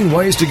 14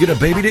 ways to get a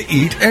baby to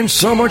eat and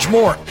so much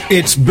more.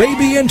 It's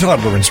Baby and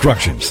Toddler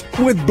Instructions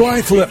with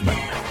Blythe Lipman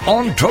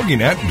on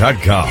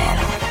TogiNet.com.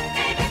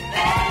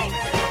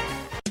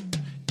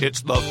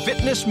 It's the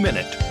Fitness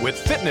Minute with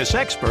fitness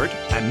expert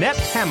Annette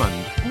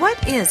Hammond.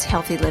 What is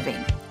healthy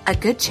living? A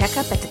good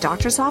checkup at the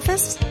doctor's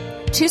office?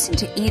 Choosing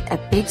to eat a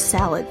big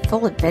salad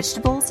full of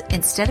vegetables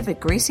instead of a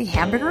greasy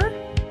hamburger?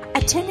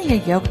 Attending a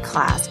yoga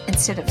class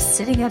instead of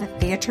sitting at a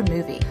theater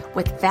movie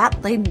with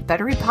fat-laden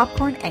buttery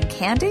popcorn and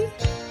candy?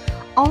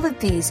 All of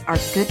these are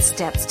good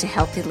steps to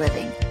healthy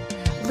living.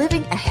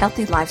 Living a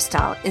healthy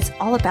lifestyle is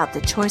all about the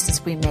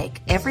choices we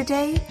make every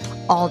day,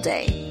 all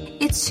day.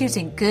 It's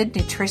choosing good,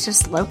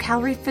 nutritious,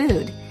 low-calorie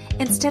food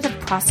instead of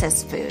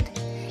processed food.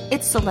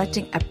 It's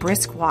selecting a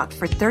brisk walk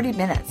for 30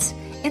 minutes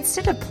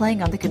instead of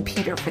playing on the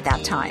computer for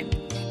that time.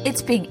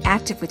 It's being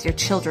active with your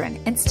children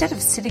instead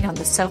of sitting on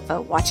the sofa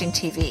watching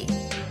TV.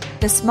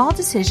 The small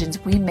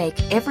decisions we make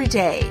every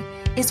day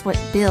is what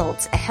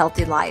builds a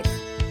healthy life.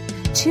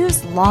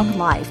 Choose long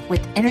life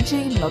with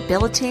energy,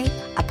 mobility,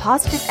 a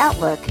positive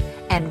outlook,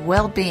 and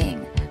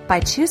well-being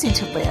by choosing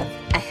to live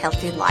a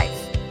healthy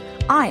life.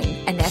 I'm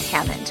Annette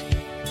Hammond.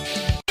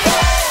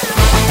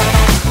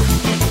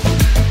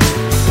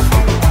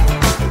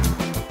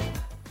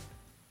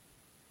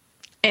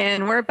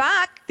 And we're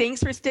back.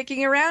 Thanks for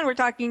sticking around. We're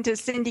talking to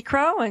Cindy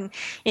Crowe and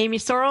Amy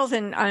Sorrells,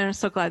 and I'm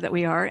so glad that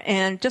we are.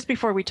 And just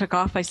before we took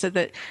off, I said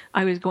that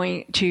I was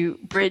going to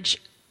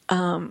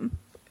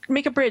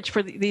make a bridge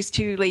for these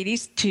two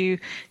ladies to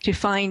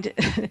find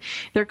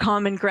their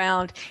common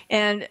ground.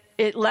 And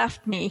it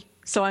left me,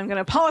 so I'm going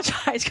to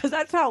apologize because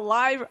that's how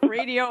live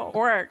radio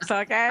works,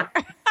 okay?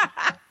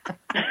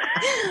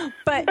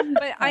 but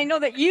I know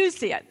that you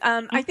see it.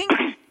 I think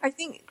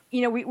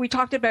we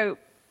talked about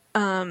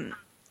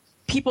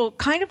people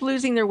kind of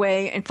losing their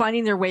way and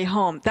finding their way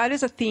home. That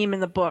is a theme in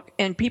the book,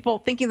 and people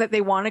thinking that they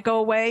want to go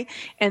away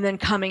and then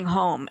coming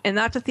home. And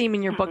that's a theme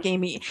in your book,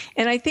 Amy.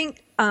 And I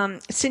think,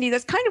 Cindy,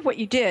 that's kind of what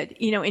you did,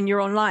 in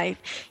your own life.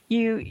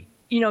 You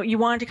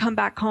wanted to come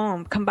back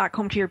home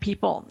to your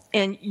people,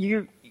 and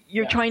you're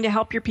trying to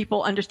help your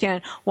people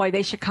understand why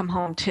they should come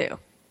home too.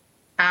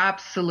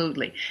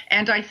 Absolutely.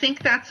 And I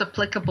think that's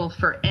applicable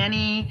for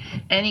any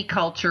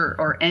culture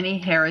or any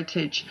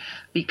heritage,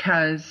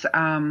 because,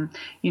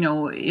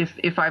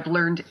 if I've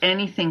learned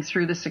anything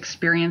through this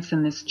experience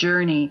and this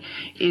journey,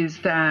 is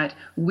that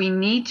we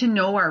need to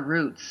know our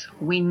roots.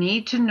 We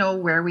need to know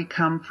where we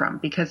come from,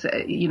 because,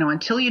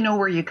 until you know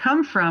where you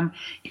come from,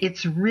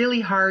 it's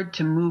really hard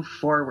to move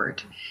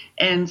forward.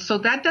 And so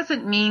that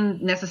doesn't mean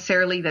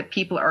necessarily that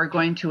people are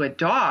going to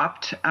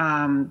adopt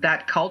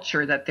that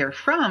culture that they're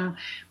from,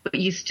 but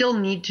you still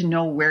need to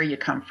know where you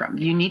come from.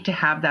 You need to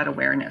have that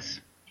awareness.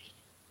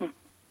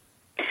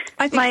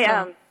 I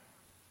think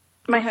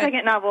my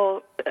second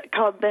novel,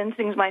 called Ben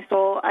Sings My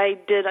Soul, I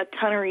did a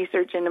ton of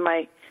research into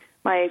my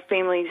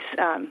family's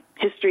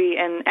history,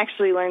 and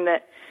actually learned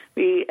that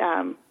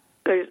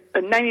there's a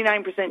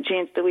 99%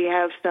 chance that we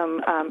have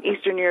some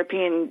Eastern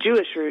European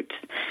Jewish roots.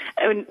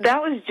 And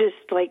that was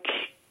just like,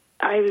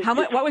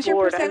 what was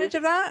your percentage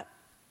of that?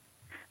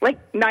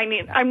 Like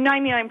 90, I'm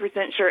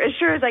 99% sure, as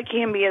sure as I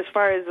can be as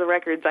far as the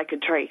records I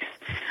could trace.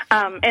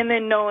 And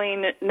then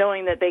knowing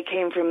that they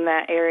came from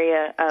that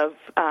area of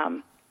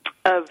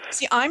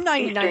See, I'm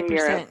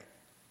 99%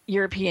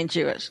 European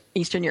Jewish,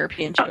 Eastern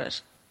European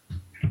Jewish.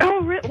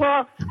 Oh,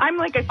 well, I'm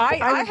like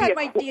I had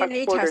my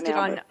DNA tested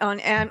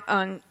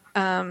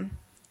on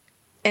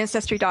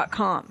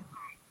Ancestry.com.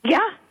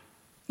 Yeah.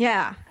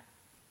 Yeah.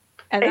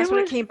 And that's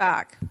what it came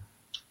back.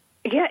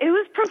 Yeah, it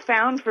was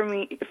profound for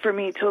me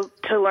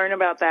to learn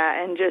about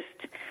that, and just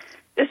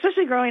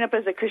especially growing up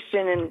as a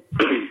Christian, and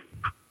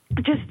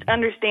just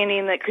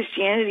understanding that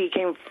Christianity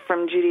came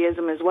from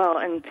Judaism as well.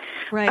 And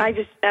right. I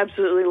just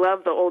absolutely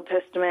love the Old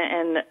Testament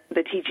and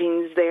the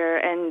teachings there,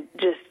 and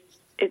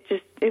it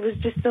was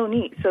just so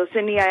neat. So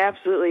Cindy, I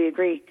absolutely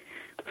agree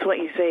with what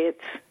you say.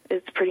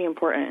 It's pretty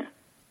important.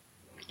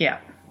 Yeah.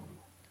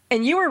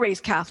 And you were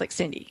raised Catholic,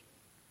 Cindy.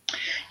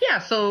 Yeah,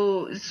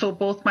 so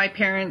both my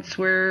parents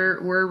were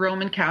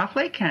Roman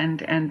Catholic,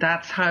 and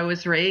that's how I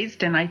was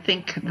raised. And I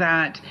think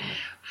that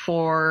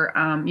for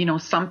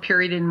some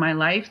period in my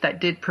life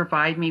that did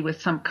provide me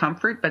with some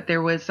comfort, but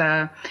there was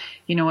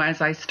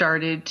as I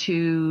started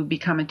to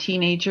become a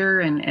teenager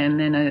and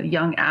then a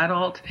young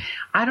adult,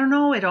 I don't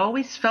know, it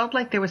always felt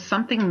like there was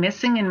something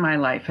missing in my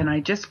life, and I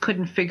just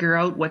couldn't figure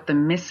out what the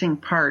missing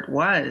part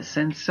was.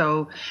 And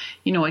so,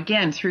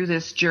 again, through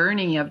this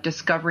journey of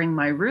discovering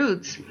my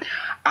roots,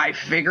 I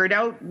figured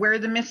out where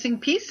the missing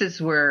pieces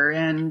were,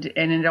 and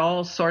it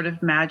all sort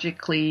of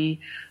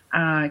magically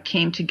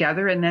came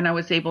together. And then I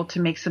was able to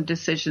make some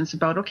decisions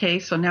about, okay,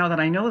 so now that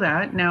I know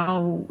that,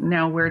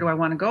 now where do I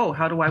want to go?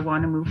 How do I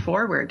want to move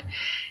forward?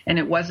 And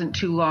it wasn't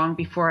too long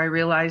before I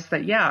realized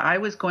that, I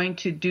was going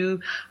to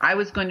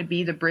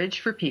be the bridge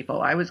for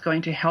people. I was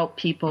going to help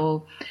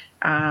people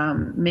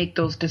make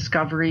those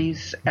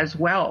discoveries as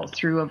well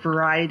through a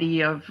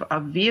variety of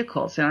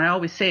vehicles. And I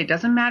always say, it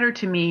doesn't matter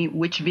to me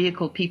which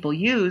vehicle people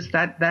use.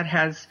 That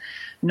has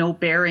no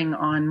bearing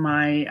on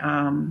my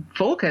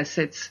focus.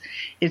 It's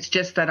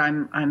just that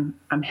I'm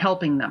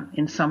helping them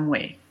in some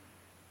way.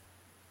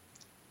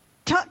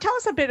 Tell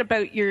us a bit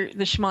about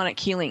the shamanic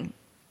healing.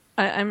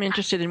 I'm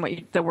interested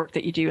in the work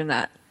that you do in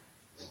that.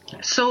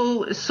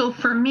 So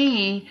for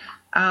me,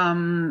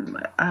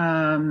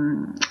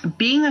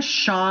 being a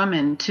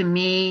shaman to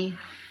me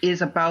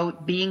is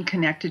about being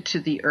connected to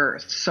the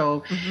earth.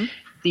 So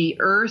the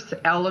earth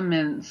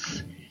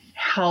elements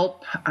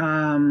help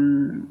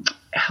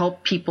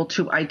people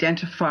to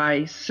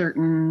identify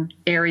certain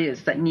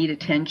areas that need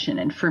attention.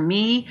 And for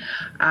me,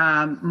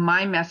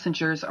 my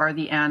messengers are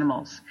the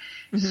animals.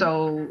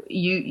 So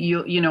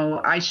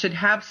I should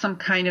have some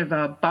kind of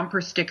a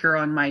bumper sticker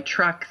on my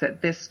truck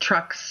that this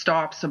truck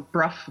stops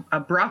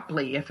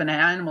abruptly if an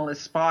animal is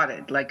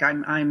spotted. Like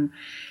I'm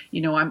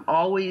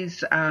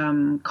always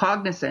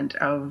cognizant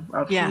of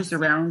who's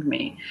around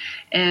me.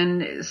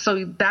 And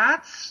so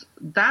that's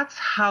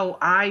how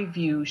I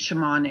view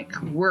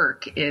shamanic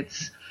work.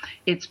 It's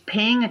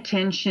paying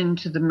attention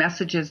to the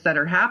messages that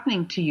are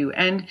happening to you.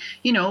 And,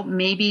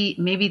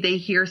 maybe they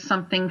hear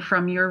something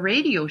from your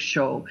radio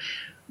show.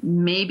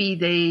 Maybe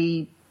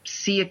they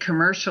see a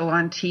commercial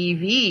on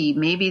TV.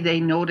 Maybe they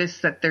notice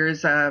that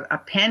there's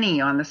a penny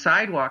on the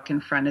sidewalk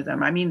in front of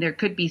them. I mean, there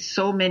could be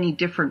so many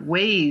different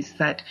ways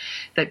that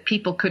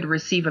people could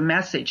receive a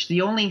message.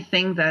 The only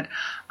thing that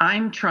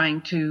I'm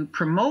trying to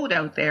promote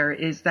out there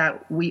is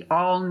that we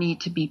all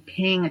need to be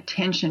paying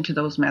attention to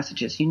those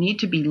messages. You need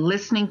to be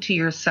listening to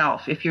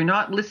yourself. If you're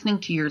not listening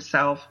to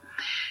yourself,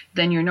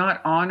 then you're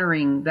not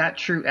honoring that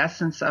true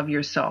essence of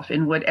yourself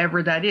in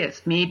whatever that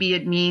is. Maybe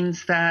it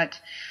means that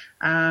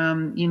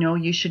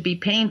you should be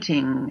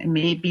painting.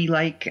 Maybe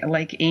like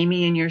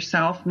Amy and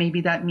yourself,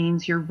 maybe that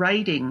means you're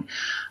writing.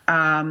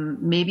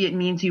 Maybe it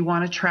means you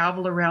want to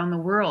travel around the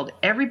world.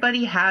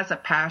 Everybody has a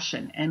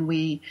passion, and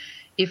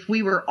if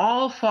we were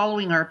all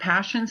following our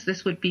passions,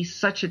 this would be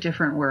such a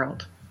different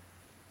world.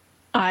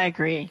 I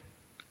agree.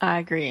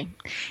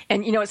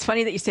 And, it's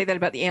funny that you say that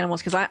about the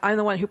animals, because I'm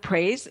the one who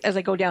prays as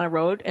I go down a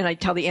road, and I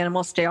tell the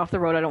animals, stay off the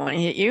road, I don't want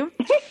to hit you.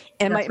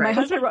 And my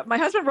husband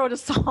wrote a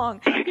song.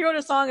 He wrote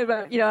a song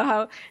about,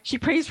 how she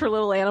prays for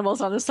little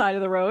animals on the side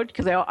of the road,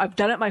 because I've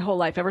done it my whole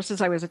life, ever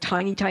since I was a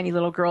tiny, tiny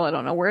little girl. I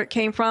don't know where it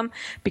came from,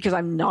 because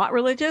I'm not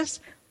religious,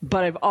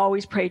 but I've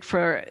always prayed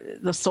for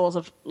the souls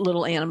of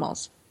little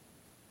animals.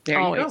 There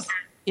you go.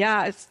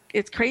 Yeah,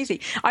 it's crazy.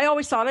 I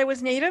always thought I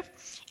was Native,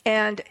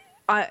 and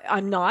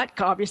I'm not,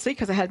 obviously,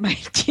 because I had my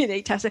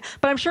DNA tested,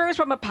 but I'm sure it was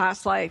from a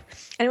past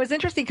life. And it was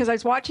interesting because I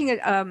was watching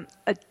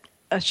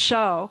a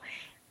show,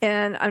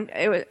 and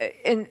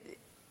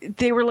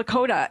they were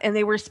Lakota, and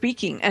they were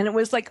speaking, and it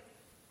was like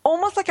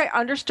almost like I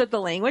understood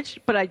the language,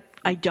 but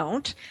I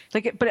don't.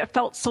 But it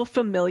felt so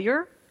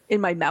familiar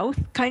in my mouth,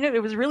 kind of.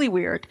 It was really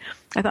weird.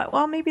 I thought,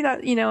 well, maybe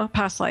that,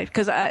 past life,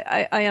 because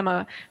I am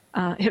a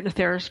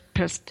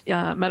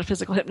hypnotherapist,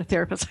 metaphysical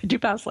hypnotherapist. I do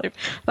past life.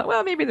 I thought,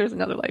 well, maybe there's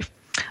another life.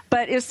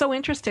 But it's so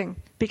interesting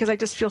because I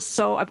just feel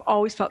I've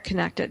always felt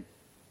connected.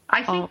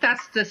 I think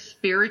that's the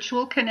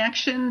spiritual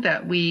connection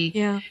that we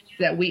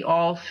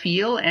all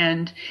feel,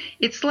 and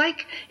it's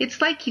like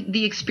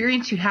the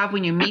experience you have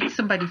when you meet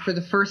somebody for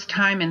the first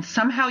time, and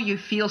somehow you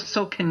feel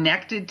so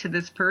connected to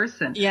this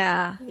person.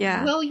 Yeah.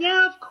 Well,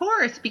 yeah, of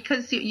course,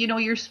 because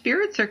your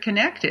spirits are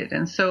connected,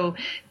 and so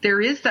there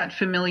is that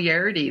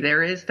familiarity.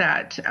 There is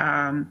that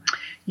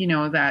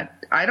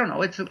that, I don't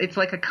know, it's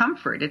like a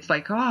comfort. It's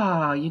like,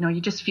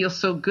 you just feel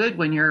so good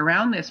when you're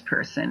around this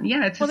person.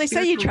 Yeah, it's they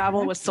say you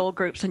travel with soul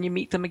groups and you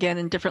meet them again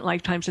in different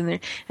lifetimes, and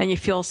you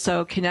feel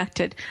so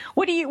connected.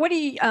 What do you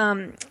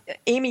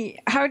Amy,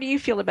 how do you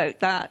feel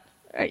about that?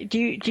 Do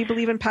you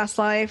believe in past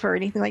life or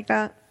anything like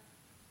that?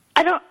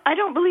 I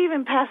don't believe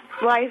in past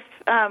life,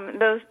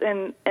 those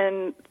and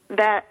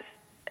that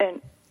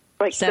and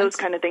like sense? Those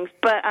kind of things.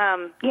 But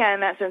in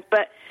that sense.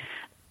 But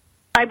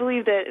I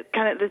believe that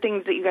kind of the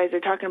things that you guys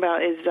are talking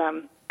about is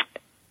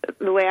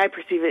the way I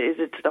perceive it is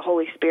it's the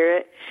Holy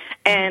Spirit.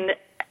 And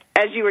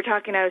as you were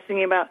talking, I was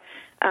thinking about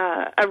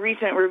a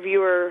recent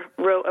reviewer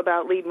wrote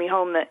about Lead Me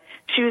Home that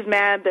she was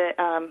mad that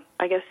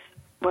I guess,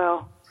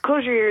 well,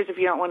 close your ears if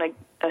you don't want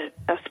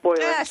a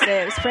spoiler. Yes,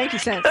 it's Frankie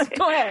sense.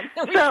 Go ahead.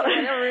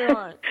 Whatever you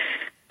want.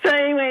 So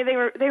anyway,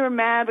 they were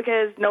mad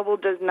because Noble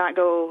does not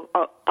go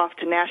off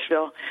to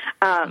Nashville,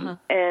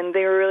 and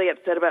they were really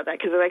upset about that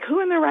because they're like,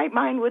 who in their right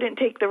mind wouldn't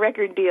take the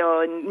record deal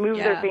and move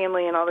their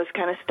family and all this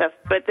kind of stuff?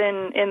 But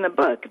then in the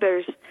book,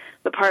 there's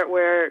the part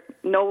where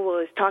Noble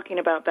is talking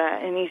about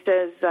that, and he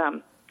says,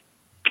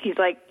 he's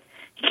like,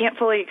 he can't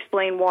fully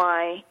explain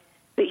why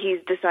that he's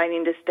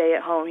deciding to stay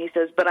at home. He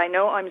says, but I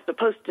know I'm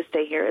supposed to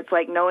stay here. It's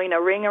like knowing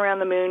a ring around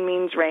the moon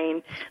means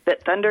rain,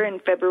 that thunder in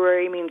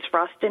February means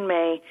frost in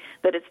May,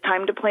 that it's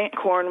time to plant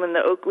corn when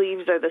the oak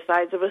leaves are the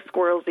size of a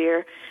squirrel's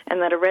ear,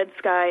 and that a red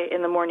sky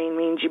in the morning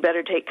means you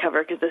better take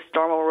cover because the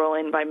storm will roll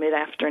in by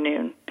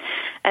mid-afternoon.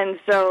 And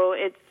so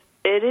it's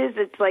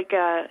like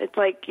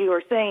you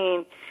were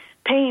saying,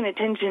 paying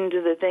attention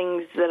to the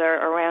things that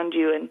are around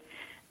you,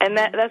 and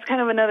that's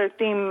kind of another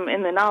theme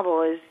in the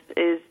novel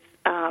is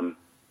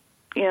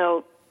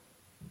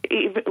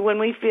when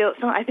we feel,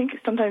 I think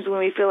sometimes when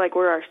we feel like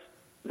we're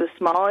the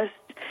smallest,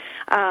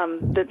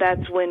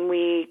 that's when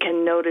we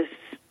can notice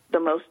the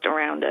most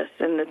around us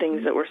and the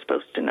things that we're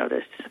supposed to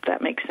notice, if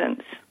that makes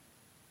sense.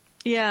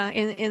 Yeah,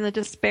 in the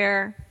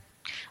despair.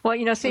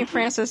 Well, St.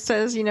 Francis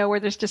says, where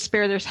there's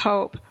despair, there's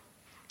hope.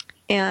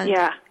 And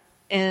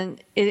I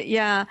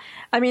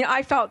mean,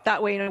 I felt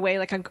that way in a way,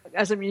 like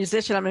as a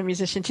musician, I'm a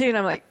musician too, and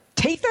I'm like,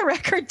 take the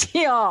record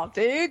deal,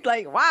 dude.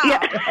 Like, wow.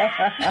 Yeah.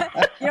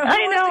 Who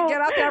wants to get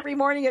up every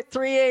morning at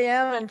 3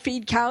 a.m. and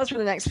feed cows for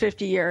the next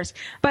 50 years?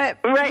 But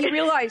he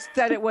realized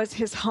that it was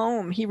his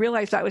home. He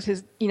realized that was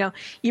his,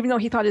 even though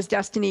he thought his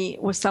destiny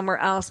was somewhere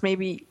else,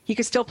 maybe he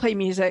could still play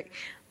music,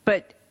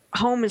 but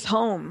home is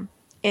home.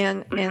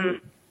 And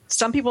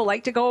some people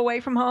like to go away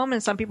from home,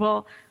 and some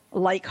people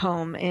like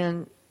home.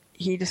 And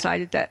he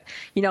decided that,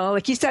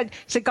 like he said,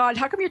 God,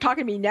 how come you're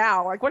talking to me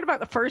now? Like, what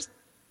about the first,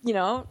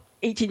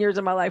 18 years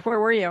of my life? Where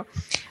were you?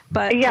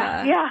 But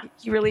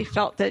he really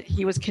felt that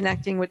he was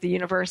connecting with the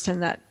universe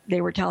and that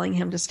they were telling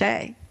him to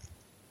stay.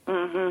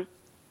 Mm-hmm.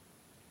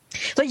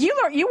 So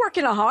you work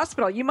in a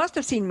hospital. You must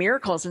have seen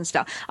miracles and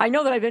stuff. I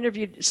know that I've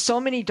interviewed so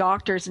many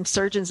doctors and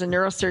surgeons and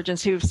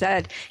neurosurgeons who've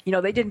said,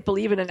 they didn't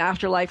believe in an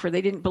afterlife, or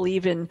they didn't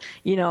believe in,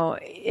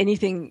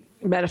 anything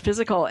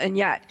metaphysical. And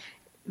yet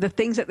the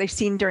things that they've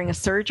seen during a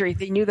surgery,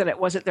 they knew that it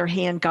wasn't their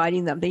hand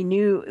guiding them. They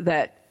knew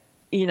that,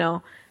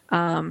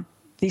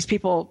 these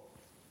people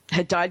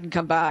had died and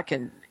come back,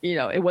 and,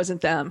 it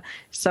wasn't them.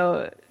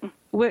 So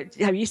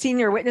have you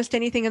seen or witnessed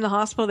anything in the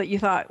hospital that you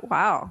thought,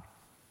 wow?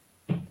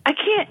 I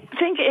can't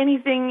think of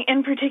anything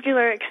in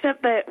particular,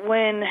 except that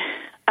when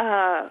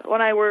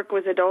I work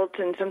with adults,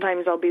 and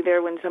sometimes I'll be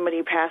there when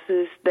somebody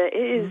passes, that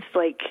it is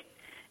like,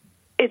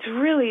 it's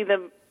really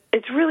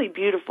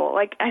beautiful.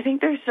 Like, I think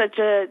there's such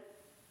a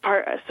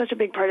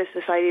big part of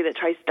society that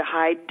tries to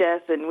hide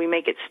death, and we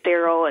make it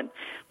sterile, and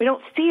we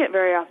don't see it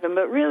very often.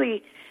 But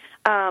really,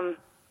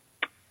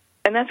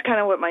 and that's kind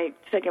of what my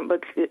second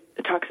book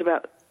talks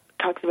about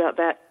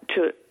that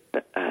to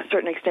a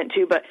certain extent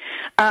too. But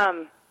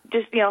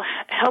just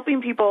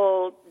helping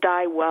people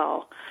die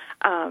well,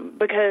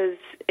 because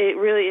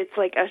it's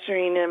like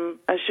ushering them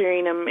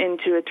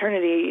into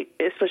eternity,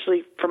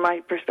 especially from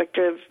my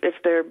perspective, if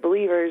they're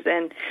believers,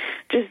 and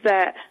just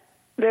that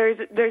there's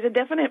a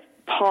definite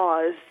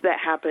pause that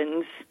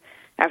happens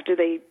after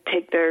they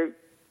take their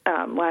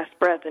last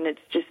breath, and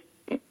it's just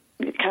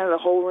kind of the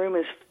whole room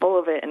is full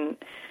of it, and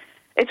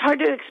it's hard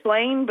to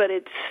explain, but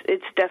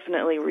it's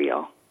definitely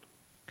real.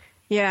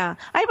 Yeah.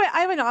 I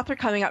have an author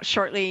coming up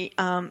shortly.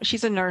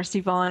 She's a nurse,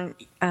 Yvonne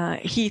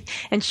Heath,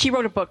 and she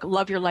wrote a book,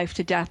 Love Your Life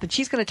to Death, and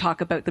she's going to talk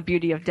about the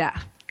beauty of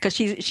death, because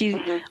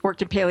she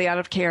worked in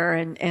palliative care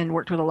and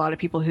worked with a lot of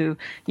people who,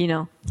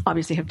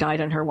 obviously have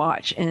died on her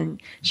watch,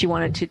 and she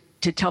wanted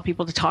to tell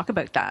people to talk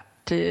about that,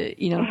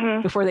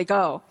 before they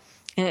go.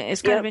 And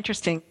it's kind of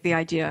interesting, the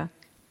idea.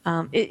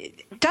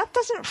 Death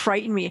doesn't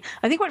frighten me.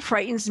 I think what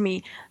frightens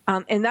me,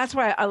 and that's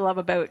why I love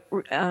about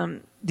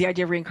the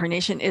idea of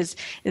reincarnation, is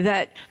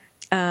that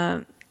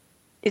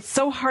it's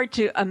so hard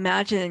to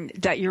imagine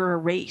that you're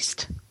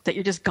erased, that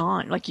you're just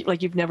gone,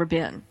 like you've never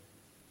been.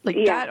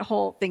 That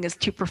whole thing is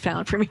too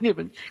profound for me to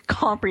even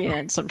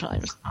comprehend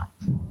sometimes.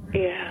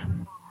 Yeah.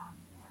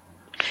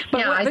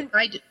 But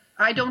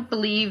I don't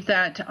believe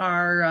that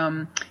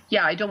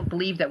I don't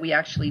believe that we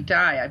actually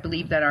die. I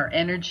believe that our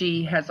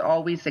energy has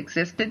always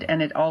existed,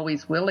 and it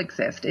always will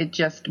exist. It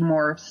just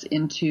morphs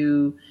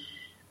into,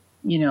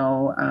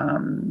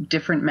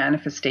 different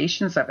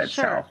manifestations of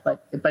itself. Sure.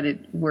 But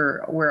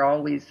we're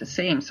always the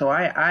same. So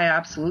I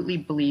absolutely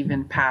believe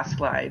in past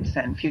lives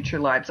and future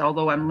lives,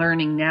 although I'm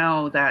learning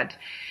now that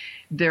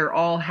they're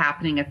all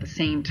happening at the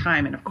same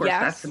time. And of course,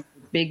 that's a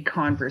big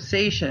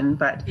conversation,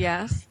 but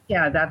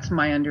that's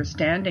my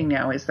understanding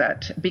now, is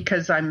that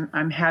because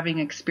I'm having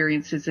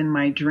experiences in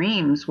my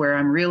dreams where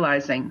I'm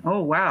realizing, oh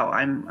wow,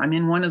 I'm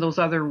in one of those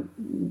other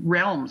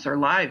realms or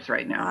lives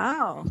right now.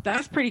 Wow,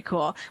 that's pretty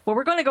cool. Well,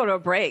 we're going to go to a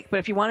break, but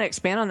if you want to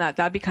expand on that,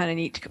 that'd be kind of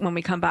neat when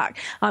we come back.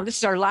 This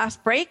is our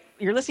last break.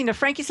 You're listening to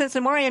Frankie Sense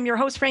and More. I am your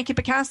host, Frankie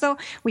Picasso.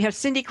 We have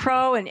Cindy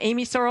Crowe and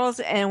Amy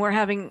Sorrells, and we're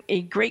having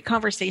a great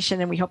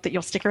conversation, and we hope that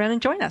you'll stick around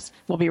and join us.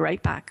 We'll be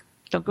right back.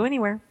 Don't go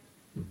anywhere.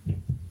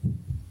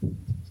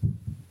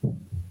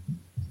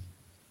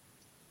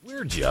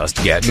 We're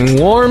just getting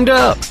warmed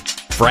up.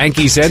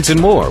 Frankie Sense and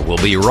More will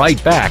be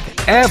right back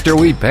after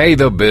we pay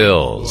the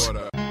bills.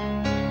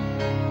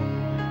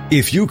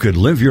 If you could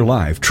live your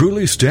life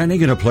truly standing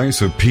in a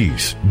place of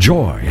peace,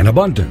 joy, and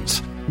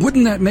abundance,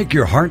 wouldn't that make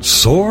your heart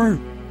soar?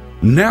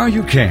 Now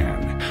you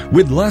can,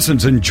 with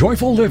Lessons in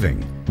Joyful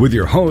Living, with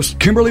your host,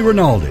 Kimberly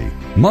Rinaldi,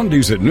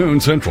 Mondays at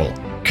noon Central.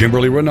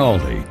 Kimberly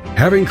Rinaldi,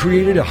 having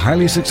created a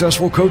highly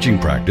successful coaching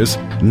practice,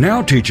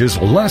 now teaches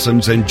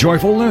lessons in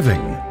joyful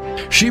living.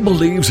 She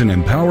believes in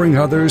empowering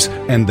others,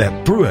 and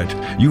that through it,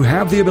 you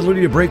have the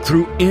ability to break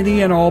through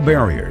any and all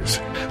barriers,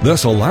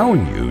 thus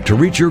allowing you to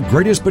reach your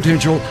greatest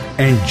potential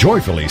and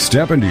joyfully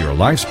step into your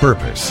life's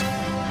purpose.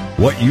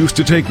 What used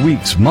to take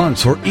weeks,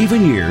 months, or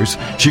even years,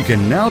 she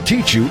can now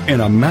teach you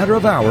in a matter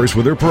of hours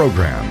with her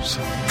programs.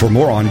 For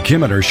more on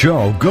Kim and her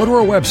show, go to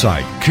her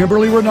website,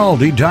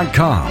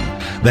 KimberlyRinaldi.com.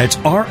 That's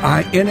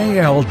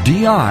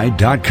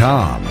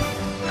RINALDI.com.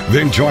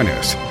 Then join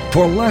us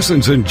for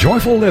Lessons in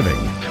Joyful Living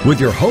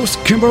with your host,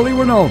 Kimberly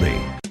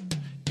Rinaldi.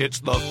 It's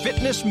the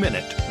Fitness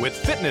Minute with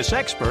fitness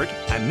expert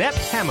Annette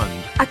Hammond.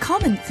 A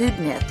common food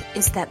myth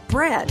is that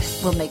bread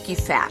will make you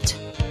fat.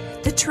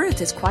 The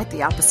truth is quite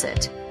the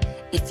opposite.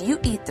 If you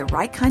eat the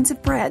right kinds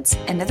of breads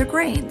and other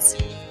grains,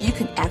 you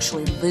can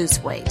actually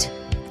lose weight.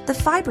 The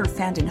fiber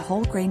found in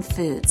whole grain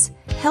foods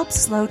helps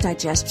slow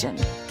digestion,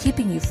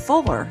 keeping you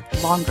fuller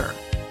longer.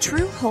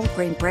 True whole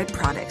grain bread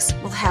products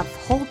will have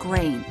whole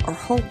grain or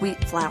whole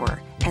wheat flour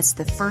as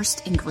the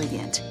first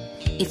ingredient.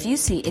 If you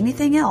see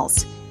anything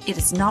else, it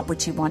is not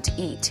what you want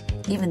to eat,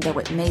 even though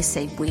it may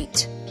say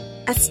wheat.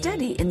 A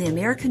study in the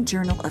American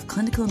Journal of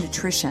Clinical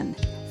Nutrition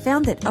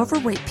found that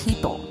overweight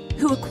people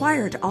who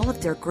acquired all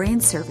of their grain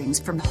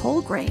servings from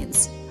whole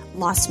grains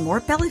lost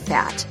more belly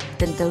fat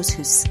than those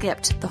who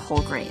skipped the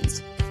whole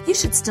grains. You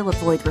should still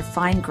avoid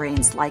refined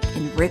grains like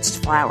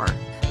enriched flour,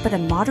 but a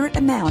moderate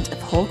amount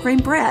of whole grain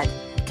bread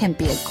can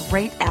be a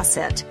great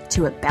asset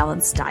to a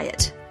balanced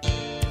diet.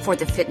 For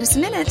the Fitness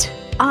Minute,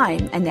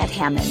 I'm Annette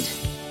Hammond.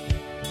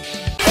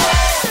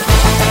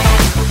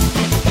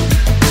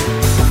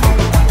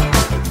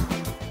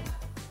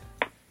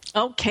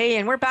 Okay,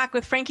 and we're back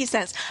with Frankie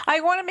Sense. I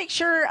want to make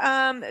sure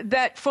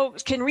that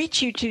folks can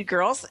reach you two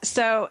girls.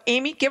 So,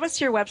 Amy, give us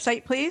your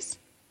website, please.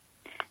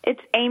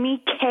 It's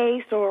Amy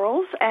K.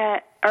 Sorrells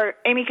or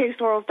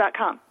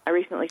amyksorrells.com. I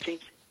recently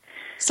changed it.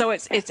 So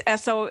it's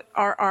SORRELLS, so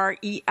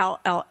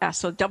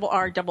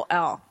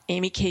RRLL,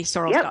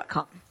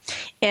 amyksorrells.com. Yep.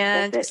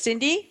 And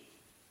Cindy?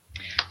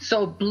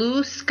 So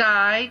Blue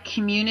Sky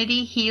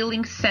Community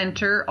Healing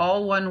Center,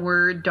 all one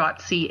word,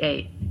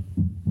 .ca.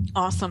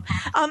 Awesome.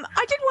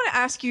 I did want to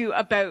ask you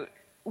about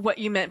what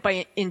you meant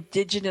by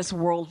indigenous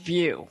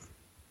worldview.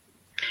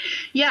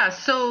 Yeah,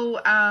 so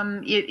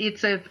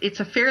it's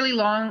a fairly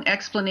long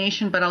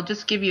explanation, but I'll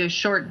just give you a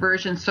short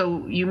version.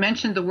 So you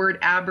mentioned the word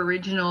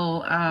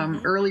Aboriginal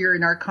earlier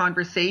in our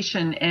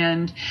conversation,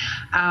 and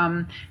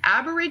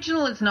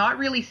Aboriginal is not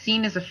really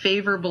seen as a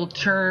favorable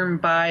term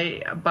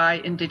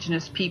by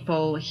Indigenous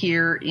people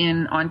here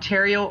in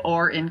Ontario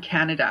or in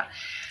Canada.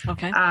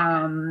 Okay.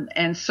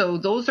 And so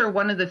those are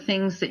one of the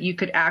things that you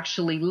could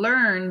actually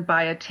learn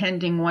by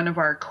attending one of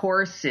our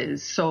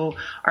courses. So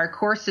our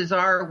courses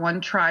are One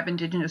Tribe,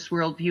 Indigenous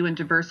Worldview, and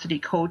Diversity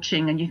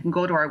Coaching, and you can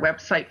go to our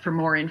website for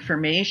more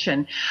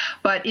information.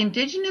 But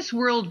Indigenous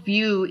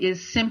Worldview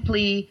is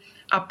simply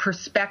a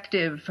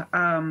perspective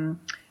from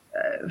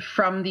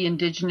the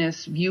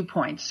Indigenous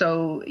viewpoint.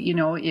 So, you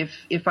know,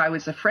 if I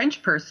was a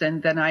French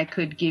person, then I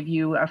could give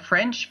you a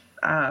French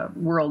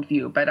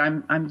worldview, but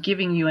I'm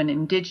giving you an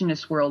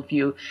Indigenous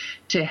worldview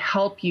to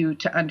help you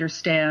to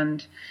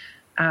understand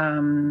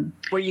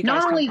where you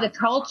not only the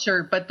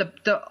culture but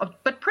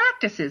but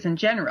practices in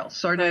general,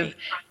 sort of.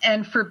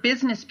 And for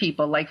business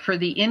people, like for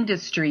the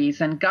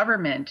industries and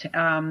government,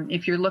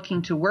 if you're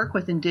looking to work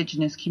with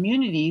Indigenous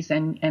communities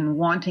and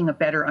wanting a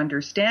better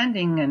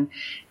understanding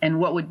and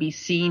what would be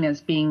seen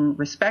as being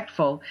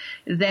respectful,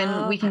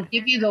 then we can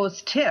give you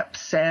those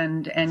tips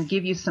and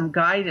give you some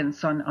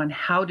guidance on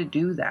how to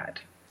do that.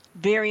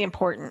 Very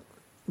important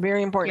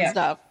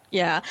stuff.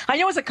 Yeah. I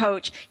know as a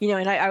coach, you know,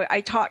 and I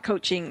taught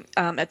coaching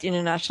at the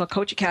International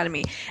Coach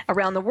Academy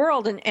around the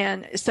world.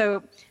 And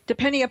so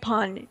depending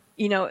upon,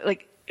 you know,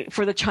 like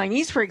for the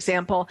Chinese, for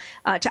example,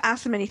 to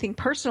ask them anything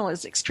personal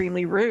is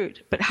extremely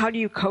rude. But how do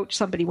you coach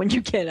somebody when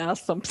you can't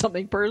ask them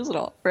something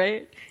personal,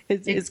 right?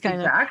 It's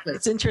kind of,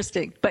 it's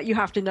interesting. But you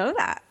have to know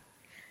that.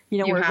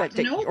 You know, or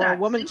a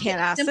woman can't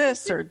ask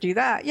this or do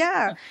that.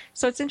 Yeah.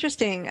 So it's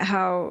interesting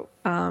how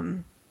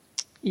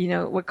you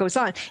know, what goes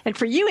on. And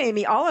for you,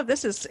 Amy, all of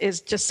this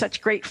is just such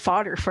great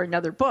fodder for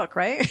another book,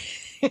 right?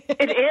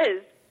 It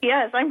is.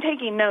 Yes, I'm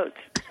taking notes.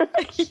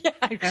 Yeah,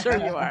 I'm sure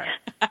you are.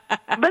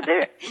 But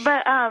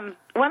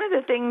one of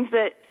the things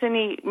that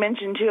Cindy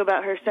mentioned too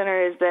about her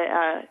center is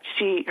that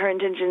her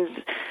intentions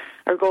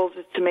or goals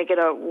is to make it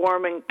a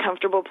warm and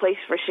comfortable place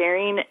for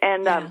sharing.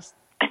 And yes.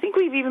 I think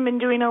we've even been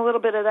doing a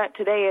little bit of that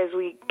today as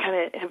we kind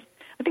of have.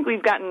 I think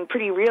we've gotten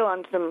pretty real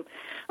on some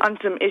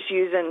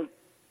issues, and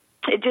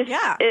it just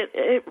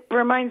it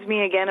reminds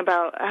me again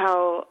about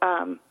how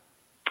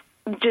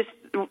just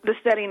the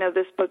setting of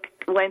this book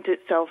lent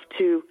itself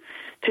to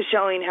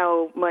showing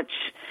how much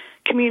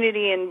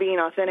community and being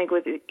authentic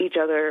with each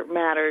other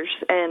matters.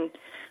 And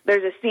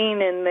there's a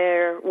scene in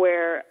there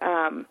where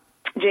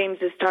James,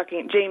 whose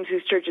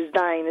church is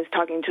dying, is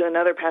talking to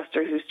another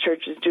pastor whose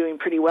church is doing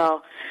pretty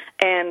well,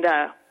 and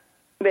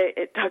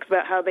it talks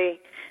about how they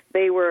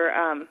were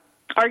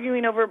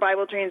arguing over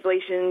Bible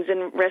translations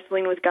and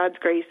wrestling with God's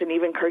grace and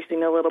even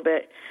cursing a little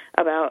bit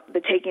about the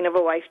taking of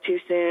a wife too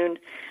soon.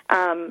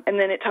 And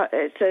then it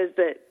says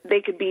that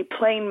they could be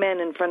plain men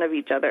in front of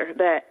each other,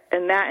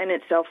 and that in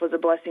itself was a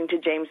blessing to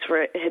James,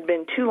 for it had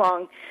been too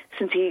long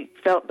since he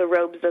felt the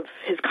robes of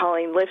his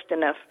calling lift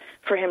enough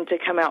for him to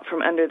come out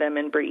from under them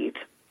and breathe.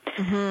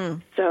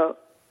 Mm-hmm. So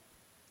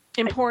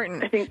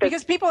important. I think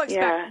because people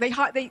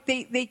expect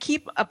they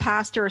keep a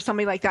pastor or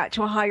somebody like that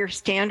to a higher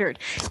standard,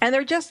 and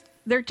they're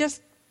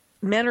just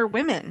men or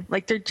women.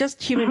 Like, they're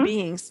just human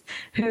beings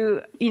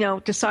who, you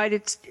know,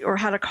 decided or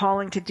had a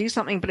calling to do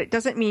something, but it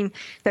doesn't mean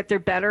that they're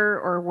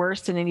better or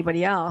worse than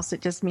anybody else.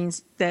 It just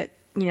means that,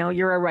 you know,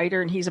 you're a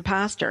writer and he's a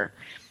pastor.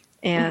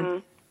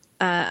 And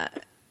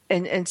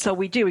and so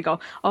we go,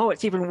 oh,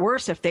 it's even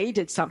worse if they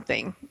did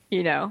something,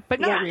 you know, but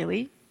not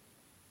really.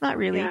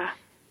 Yeah.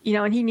 You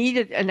know, and he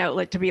needed an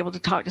outlet to be able to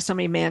talk to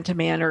somebody man to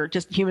man, or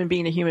just human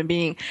being to human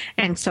being.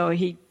 And so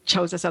he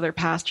chose this other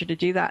pastor to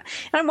do that.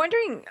 And I'm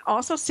wondering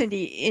also,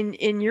 Cindy,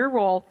 in your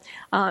role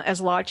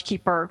as lodge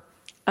keeper,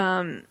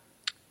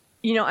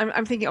 you know,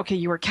 I'm thinking, okay,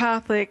 you were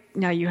Catholic.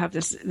 Now you have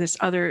this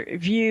other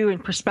view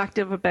and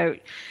perspective about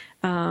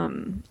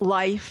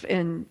life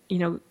and, you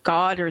know,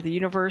 God or the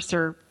universe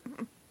or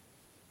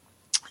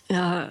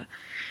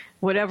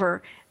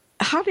whatever.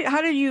 How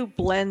do you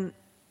blend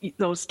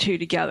those two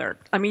together?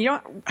 I mean, you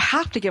don't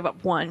have to give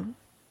up one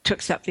to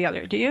accept the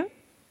other, do you?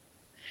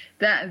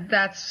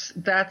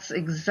 That's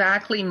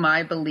exactly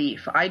my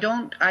belief. I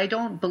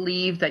don't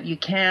believe that you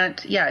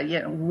can't.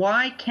 Yeah.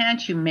 Why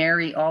can't you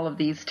marry all of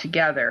these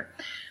together?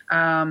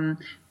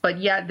 But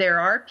yet there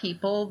are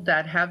people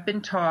that have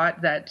been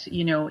taught that,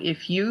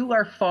 if you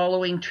are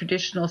following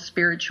traditional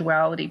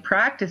spirituality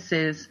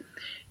practices,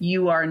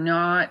 you are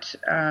not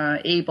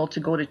able to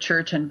go to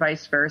church and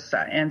vice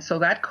versa. And so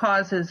that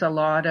causes a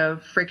lot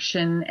of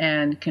friction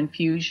and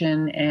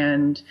confusion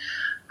and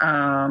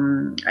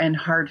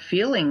hard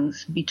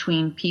feelings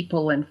between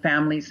people and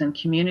families and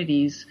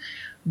communities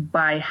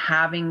by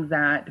having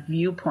that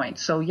viewpoint.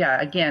 So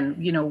yeah, again,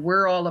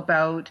 we're all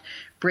about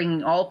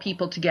bringing all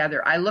people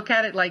together. I look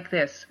at it like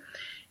this.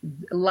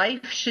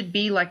 Life should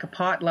be like a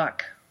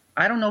potluck.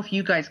 I don't know if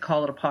you guys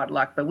call it a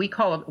potluck, but we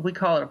call it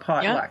a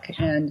potluck.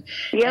 Yep.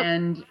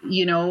 And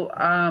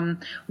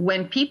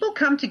when people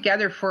come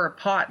together for a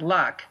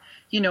potluck,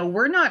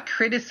 we're not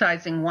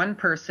criticizing one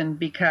person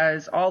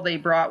because all they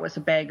brought was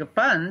a bag of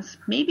buns.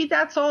 Maybe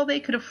that's all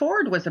they could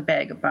afford was a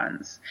bag of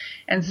buns.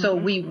 And so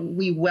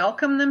we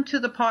welcome them to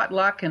the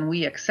potluck and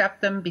we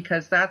accept them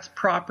because that's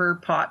proper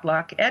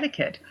potluck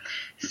etiquette.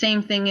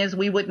 Same thing is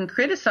we wouldn't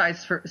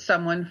criticize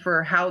someone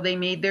for how they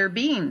made their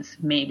beans.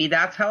 Maybe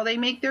that's how they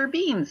make their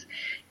beans.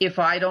 If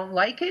I don't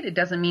like it, it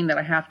doesn't mean that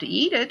I have to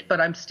eat it, but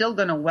I'm still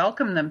going to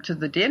welcome them to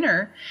the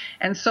dinner.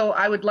 And so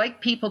I would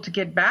like people to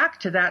get back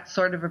to that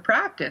sort of a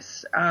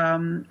practice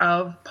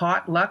of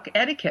potluck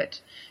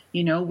etiquette.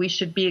 We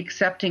should be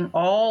accepting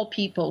all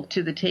people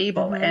to the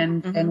table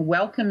and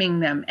welcoming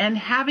them and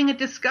having a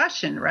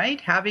discussion, right?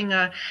 Having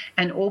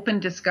an open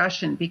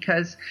discussion,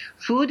 because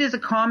food is a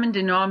common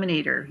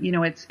denominator.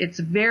 It's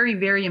very,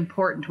 very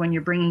important when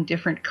you're bringing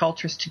different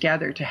cultures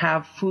together to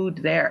have food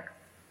there.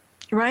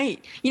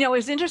 Right. It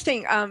was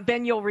interesting,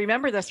 Ben, you'll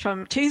remember this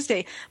from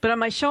Tuesday, but on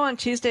my show on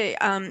Tuesday,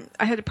 I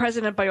had the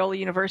president of Biola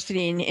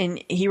University,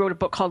 and he wrote a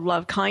book called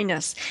Love,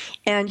 Kindness.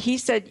 And he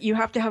said you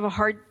have to have a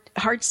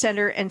hard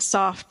center and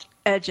soft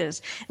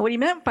edges. And what he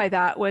meant by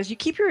that was you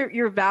keep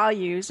your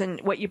values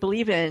and what you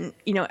believe in,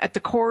 at the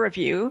core of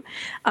you.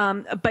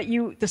 But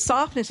the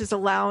softness is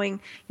allowing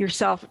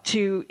yourself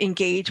to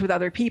engage with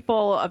other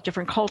people of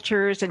different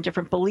cultures and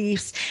different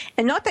beliefs.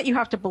 And not that you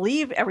have to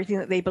believe everything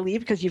that they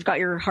believe, because you've got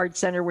your hard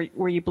center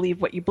where you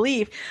believe what you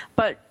believe,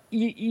 but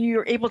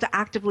you're able to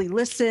actively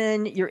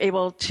listen. You're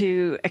able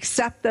to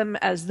accept them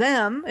as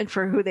them and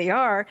for who they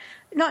are,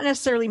 not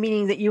necessarily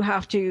meaning that you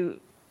have to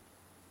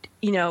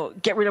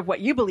get rid of what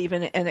you believe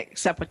in and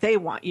accept what they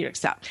want you to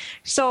accept.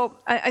 So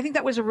I think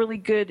that was a really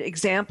good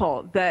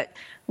example that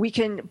we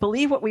can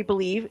believe what we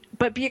believe,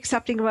 but be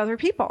accepting of other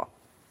people.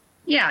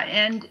 Yeah,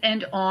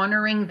 and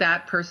honoring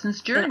that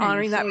person's journey. And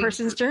honoring that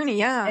person's journey,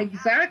 yeah.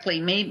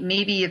 Exactly.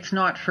 Maybe it's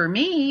not for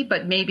me,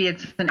 but maybe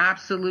it's an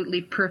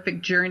absolutely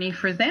perfect journey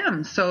for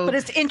them. But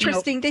it's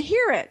interesting to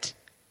hear it.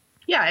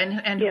 Yeah,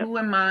 and who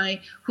am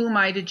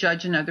I to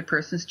judge another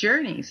person's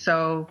journey?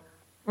 So...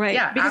 Right.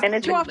 Yeah,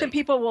 because too often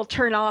people will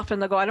turn off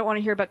and they'll go, I don't want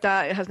to hear about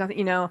that. It has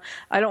nothing,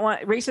 I don't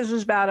want, racism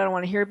is bad. I don't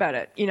want to hear about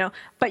it,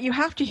 but you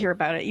have to hear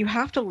about it. You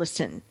have to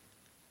listen.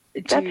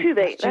 That's who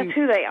they are. That's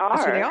who they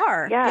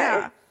are.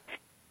 Yeah.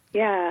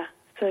 Yeah.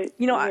 So,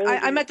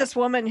 I met this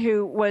woman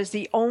who was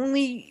the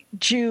only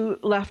Jew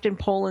left in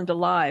Poland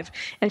alive.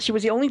 And she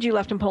was the only Jew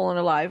left in Poland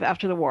alive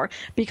after the war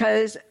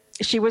because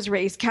she was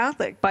raised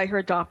Catholic by her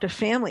adoptive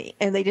family,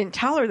 and they didn't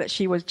tell her that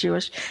she was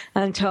Jewish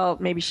until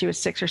maybe she was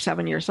 6 or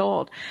 7 years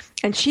old.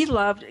 And she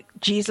loved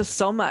Jesus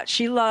so much.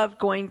 She loved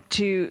going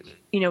to,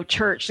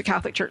 church, the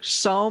Catholic Church,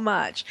 so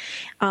much.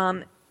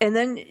 And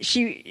then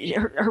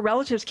her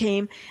relatives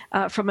came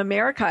from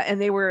America,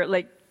 and they were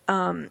like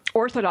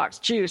Orthodox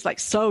Jews, like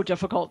so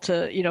difficult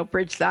to,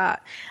 bridge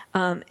that.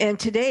 And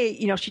today,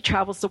 she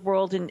travels the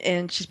world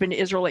and she's been to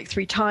Israel like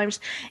 3 times,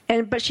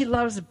 but she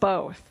loves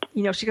both.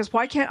 She goes,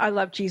 why can't I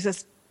love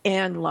Jesus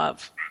and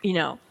love,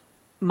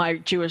 my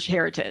Jewish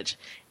heritage?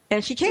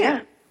 And she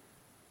can.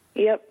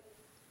 Yeah. Yep.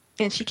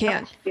 And she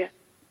can. Yeah.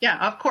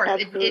 Yeah, of course.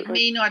 It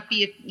may not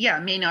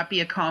be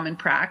a common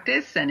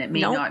practice, and it may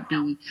not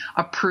be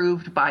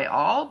approved by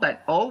all,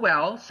 but oh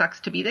well,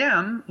 sucks to be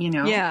them,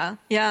 Yeah,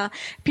 yeah.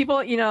 People,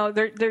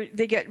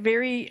 they get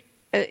very,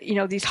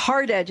 these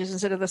hard edges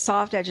instead of the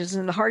soft edges,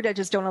 and the hard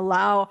edges don't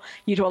allow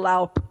you to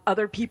allow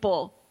other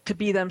people to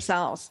be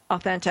themselves,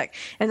 authentic.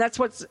 And that's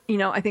what's,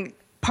 I think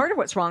part of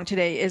what's wrong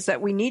today is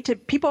that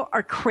people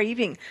are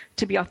craving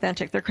to be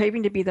authentic. They're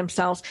craving to be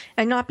themselves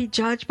and not be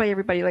judged by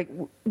everybody. Like,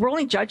 we're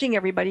only judging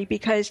everybody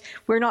because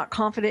we're not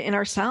confident in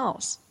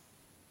ourselves.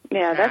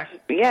 Yeah,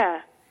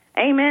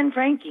 Amen,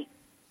 Frankie.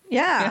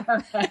 Yeah.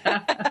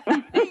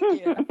 Thank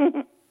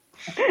you.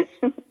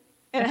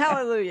 And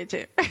hallelujah,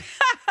 too.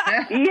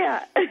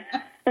 Yeah.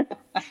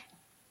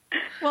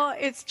 Well,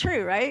 it's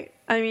true, right?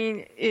 I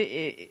mean,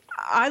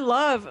 I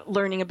love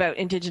learning about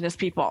Indigenous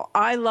people.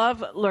 I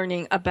love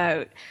learning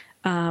about,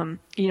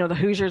 the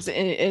Hoosiers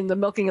and the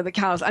milking of the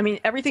cows. I mean,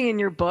 everything in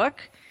your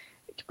book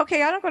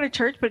okay, I don't go to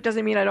church, but it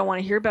doesn't mean I don't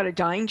want to hear about a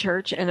dying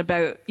church and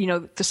about,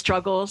 the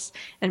struggles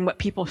and what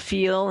people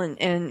feel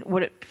and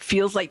what it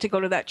feels like to go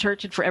to that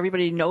church and for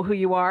everybody to know who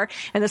you are.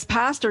 And this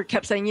pastor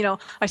kept saying,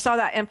 I saw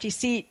that empty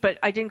seat, but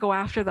I didn't go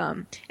after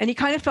them. And he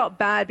kind of felt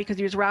bad because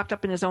he was wrapped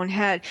up in his own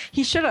head.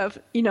 He should have,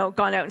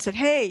 gone out and said,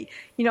 hey,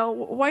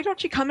 why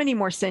don't you come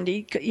anymore,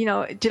 Cindy?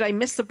 Did I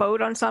miss the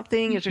boat on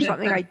something? Is there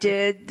something I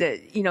did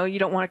that, you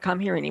don't want to come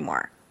here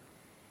anymore?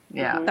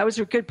 Yeah. That was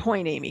a good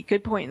point, Amy.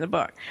 Good point in the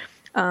book.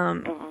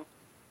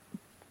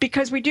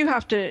 Because we do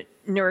have to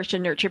nourish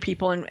and nurture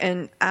people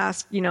and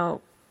ask,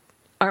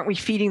 aren't we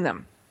feeding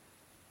them?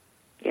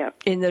 Yeah.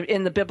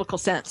 In the biblical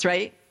sense,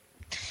 right?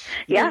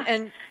 Yeah.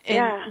 And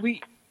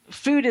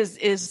food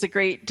is the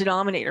great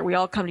denominator. We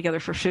all come together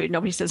for food.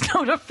 Nobody says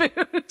no to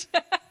food.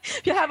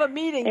 If you have a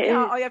meeting,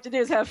 all you have to do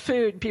is have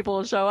food and people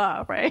will show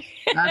up, right?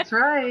 That's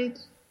right.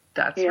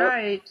 That's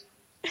right.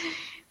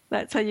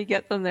 That's how you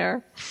get them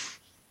there.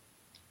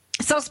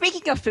 So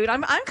speaking of food,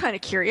 I'm kind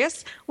of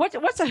curious.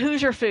 What's a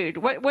Hoosier food?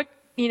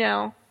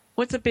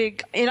 What's a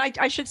big? And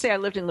I should say I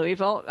lived in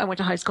Louisville. I went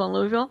to high school in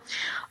Louisville.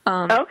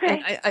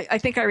 Okay. And I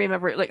think I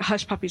remember like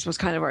hush puppies was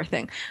kind of our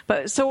thing.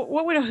 But so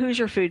what would a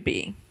Hoosier food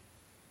be?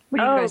 What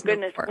do you guys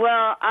goodness. Look for?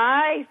 Well,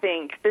 I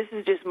think this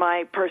is just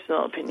my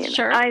personal opinion.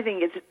 Sure. I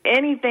think it's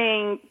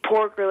anything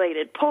pork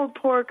related, pulled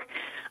pork,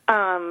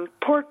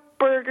 pork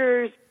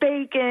burgers,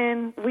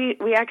 bacon. We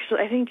actually,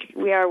 I think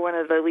we are one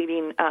of the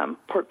leading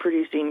pork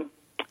producing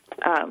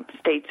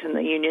states in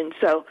the union.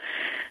 So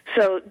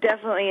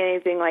definitely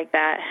anything like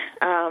that.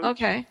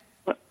 Okay.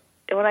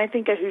 When I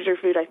think of Hoosier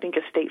food, I think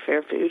of state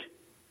fair food.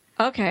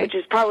 Okay. Which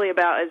is probably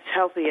about as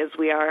healthy as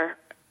we are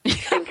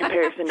in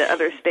comparison to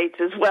other states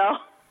as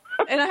well.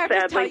 And I have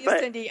to tell you,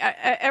 Cindy,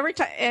 every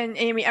time, and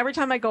Amy, every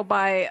time I go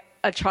by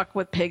a truck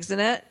with pigs in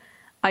it,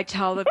 I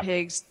tell the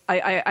pigs,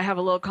 I have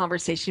a little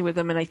conversation with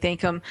them and I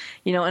thank them,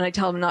 and I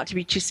tell them not to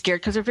be too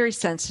scared because they're very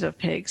sensitive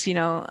pigs, They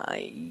are.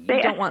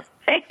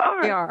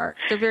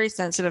 They're very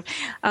sensitive.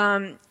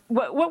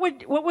 What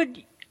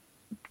would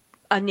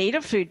a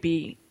native food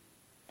be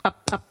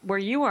up where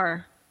you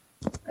are?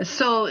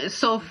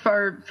 So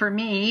for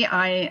me,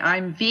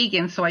 I'm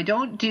vegan, so I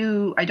don't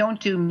do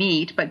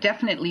meat, but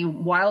definitely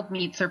wild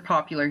meats are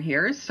popular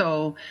here.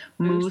 So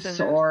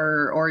moose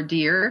or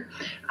deer,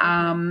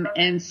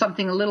 and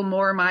something a little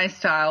more my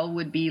style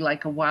would be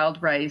like a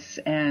wild rice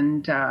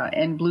and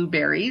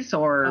blueberries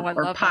or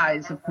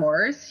pies, of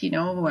course.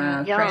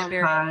 Fresh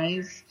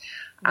pies.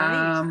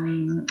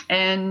 Nice.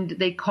 And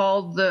they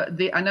call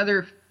the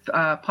another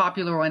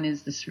popular one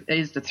is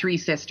the Three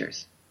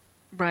Sisters.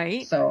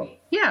 Right. So,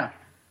 yeah.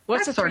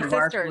 What's the Three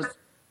Sisters?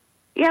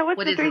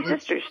 What's the Three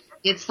Sisters?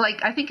 It's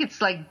like, I think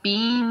it's like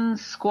beans,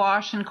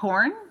 squash, and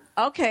corn.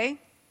 Okay.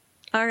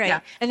 All right.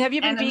 Yeah. And have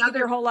you been vegan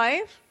your whole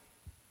life?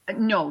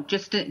 No,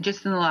 just in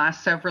the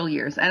last several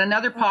years. And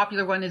another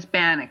popular one is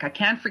bannock. I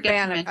can't forget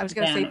to mention I was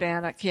going to say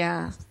bannock.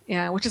 Yeah.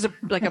 Yeah. Which is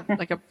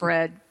like a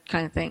bread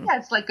kind of thing.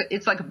 Yeah.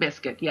 It's like a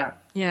biscuit. Yeah.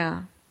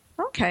 Yeah.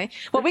 Okay.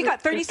 Well, we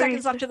got 30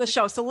 seconds left of the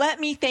show, so let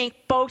me thank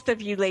both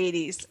of you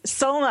ladies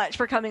so much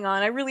for coming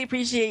on. I really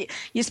appreciate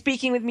you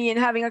speaking with me and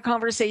having a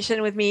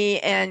conversation with me,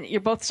 and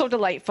you're both so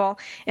delightful.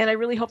 And I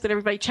really hope that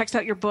everybody checks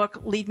out your book,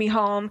 Lead Me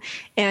Home.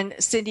 And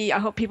Cindy, I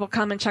hope people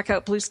come and check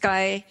out Blue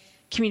Sky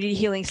Community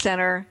Healing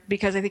Center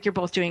because I think you're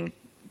both doing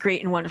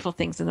great and wonderful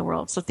things in the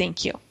world. So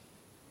thank you.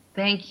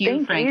 Thank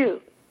you, Frank. Thank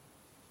you.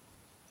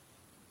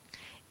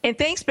 And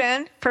thanks,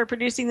 Ben, for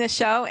producing this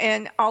show.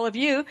 And all of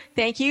you,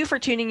 thank you for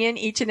tuning in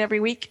each and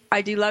every week.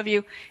 I do love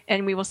you.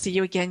 And we will see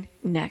you again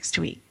next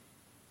week.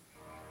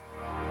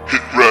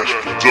 Hit Rash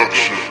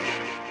Production.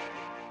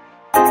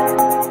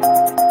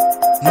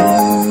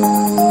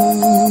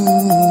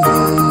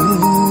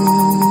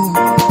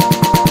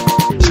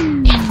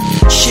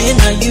 Shit,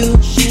 now you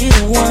be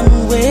the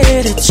one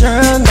way to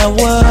turn that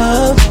world.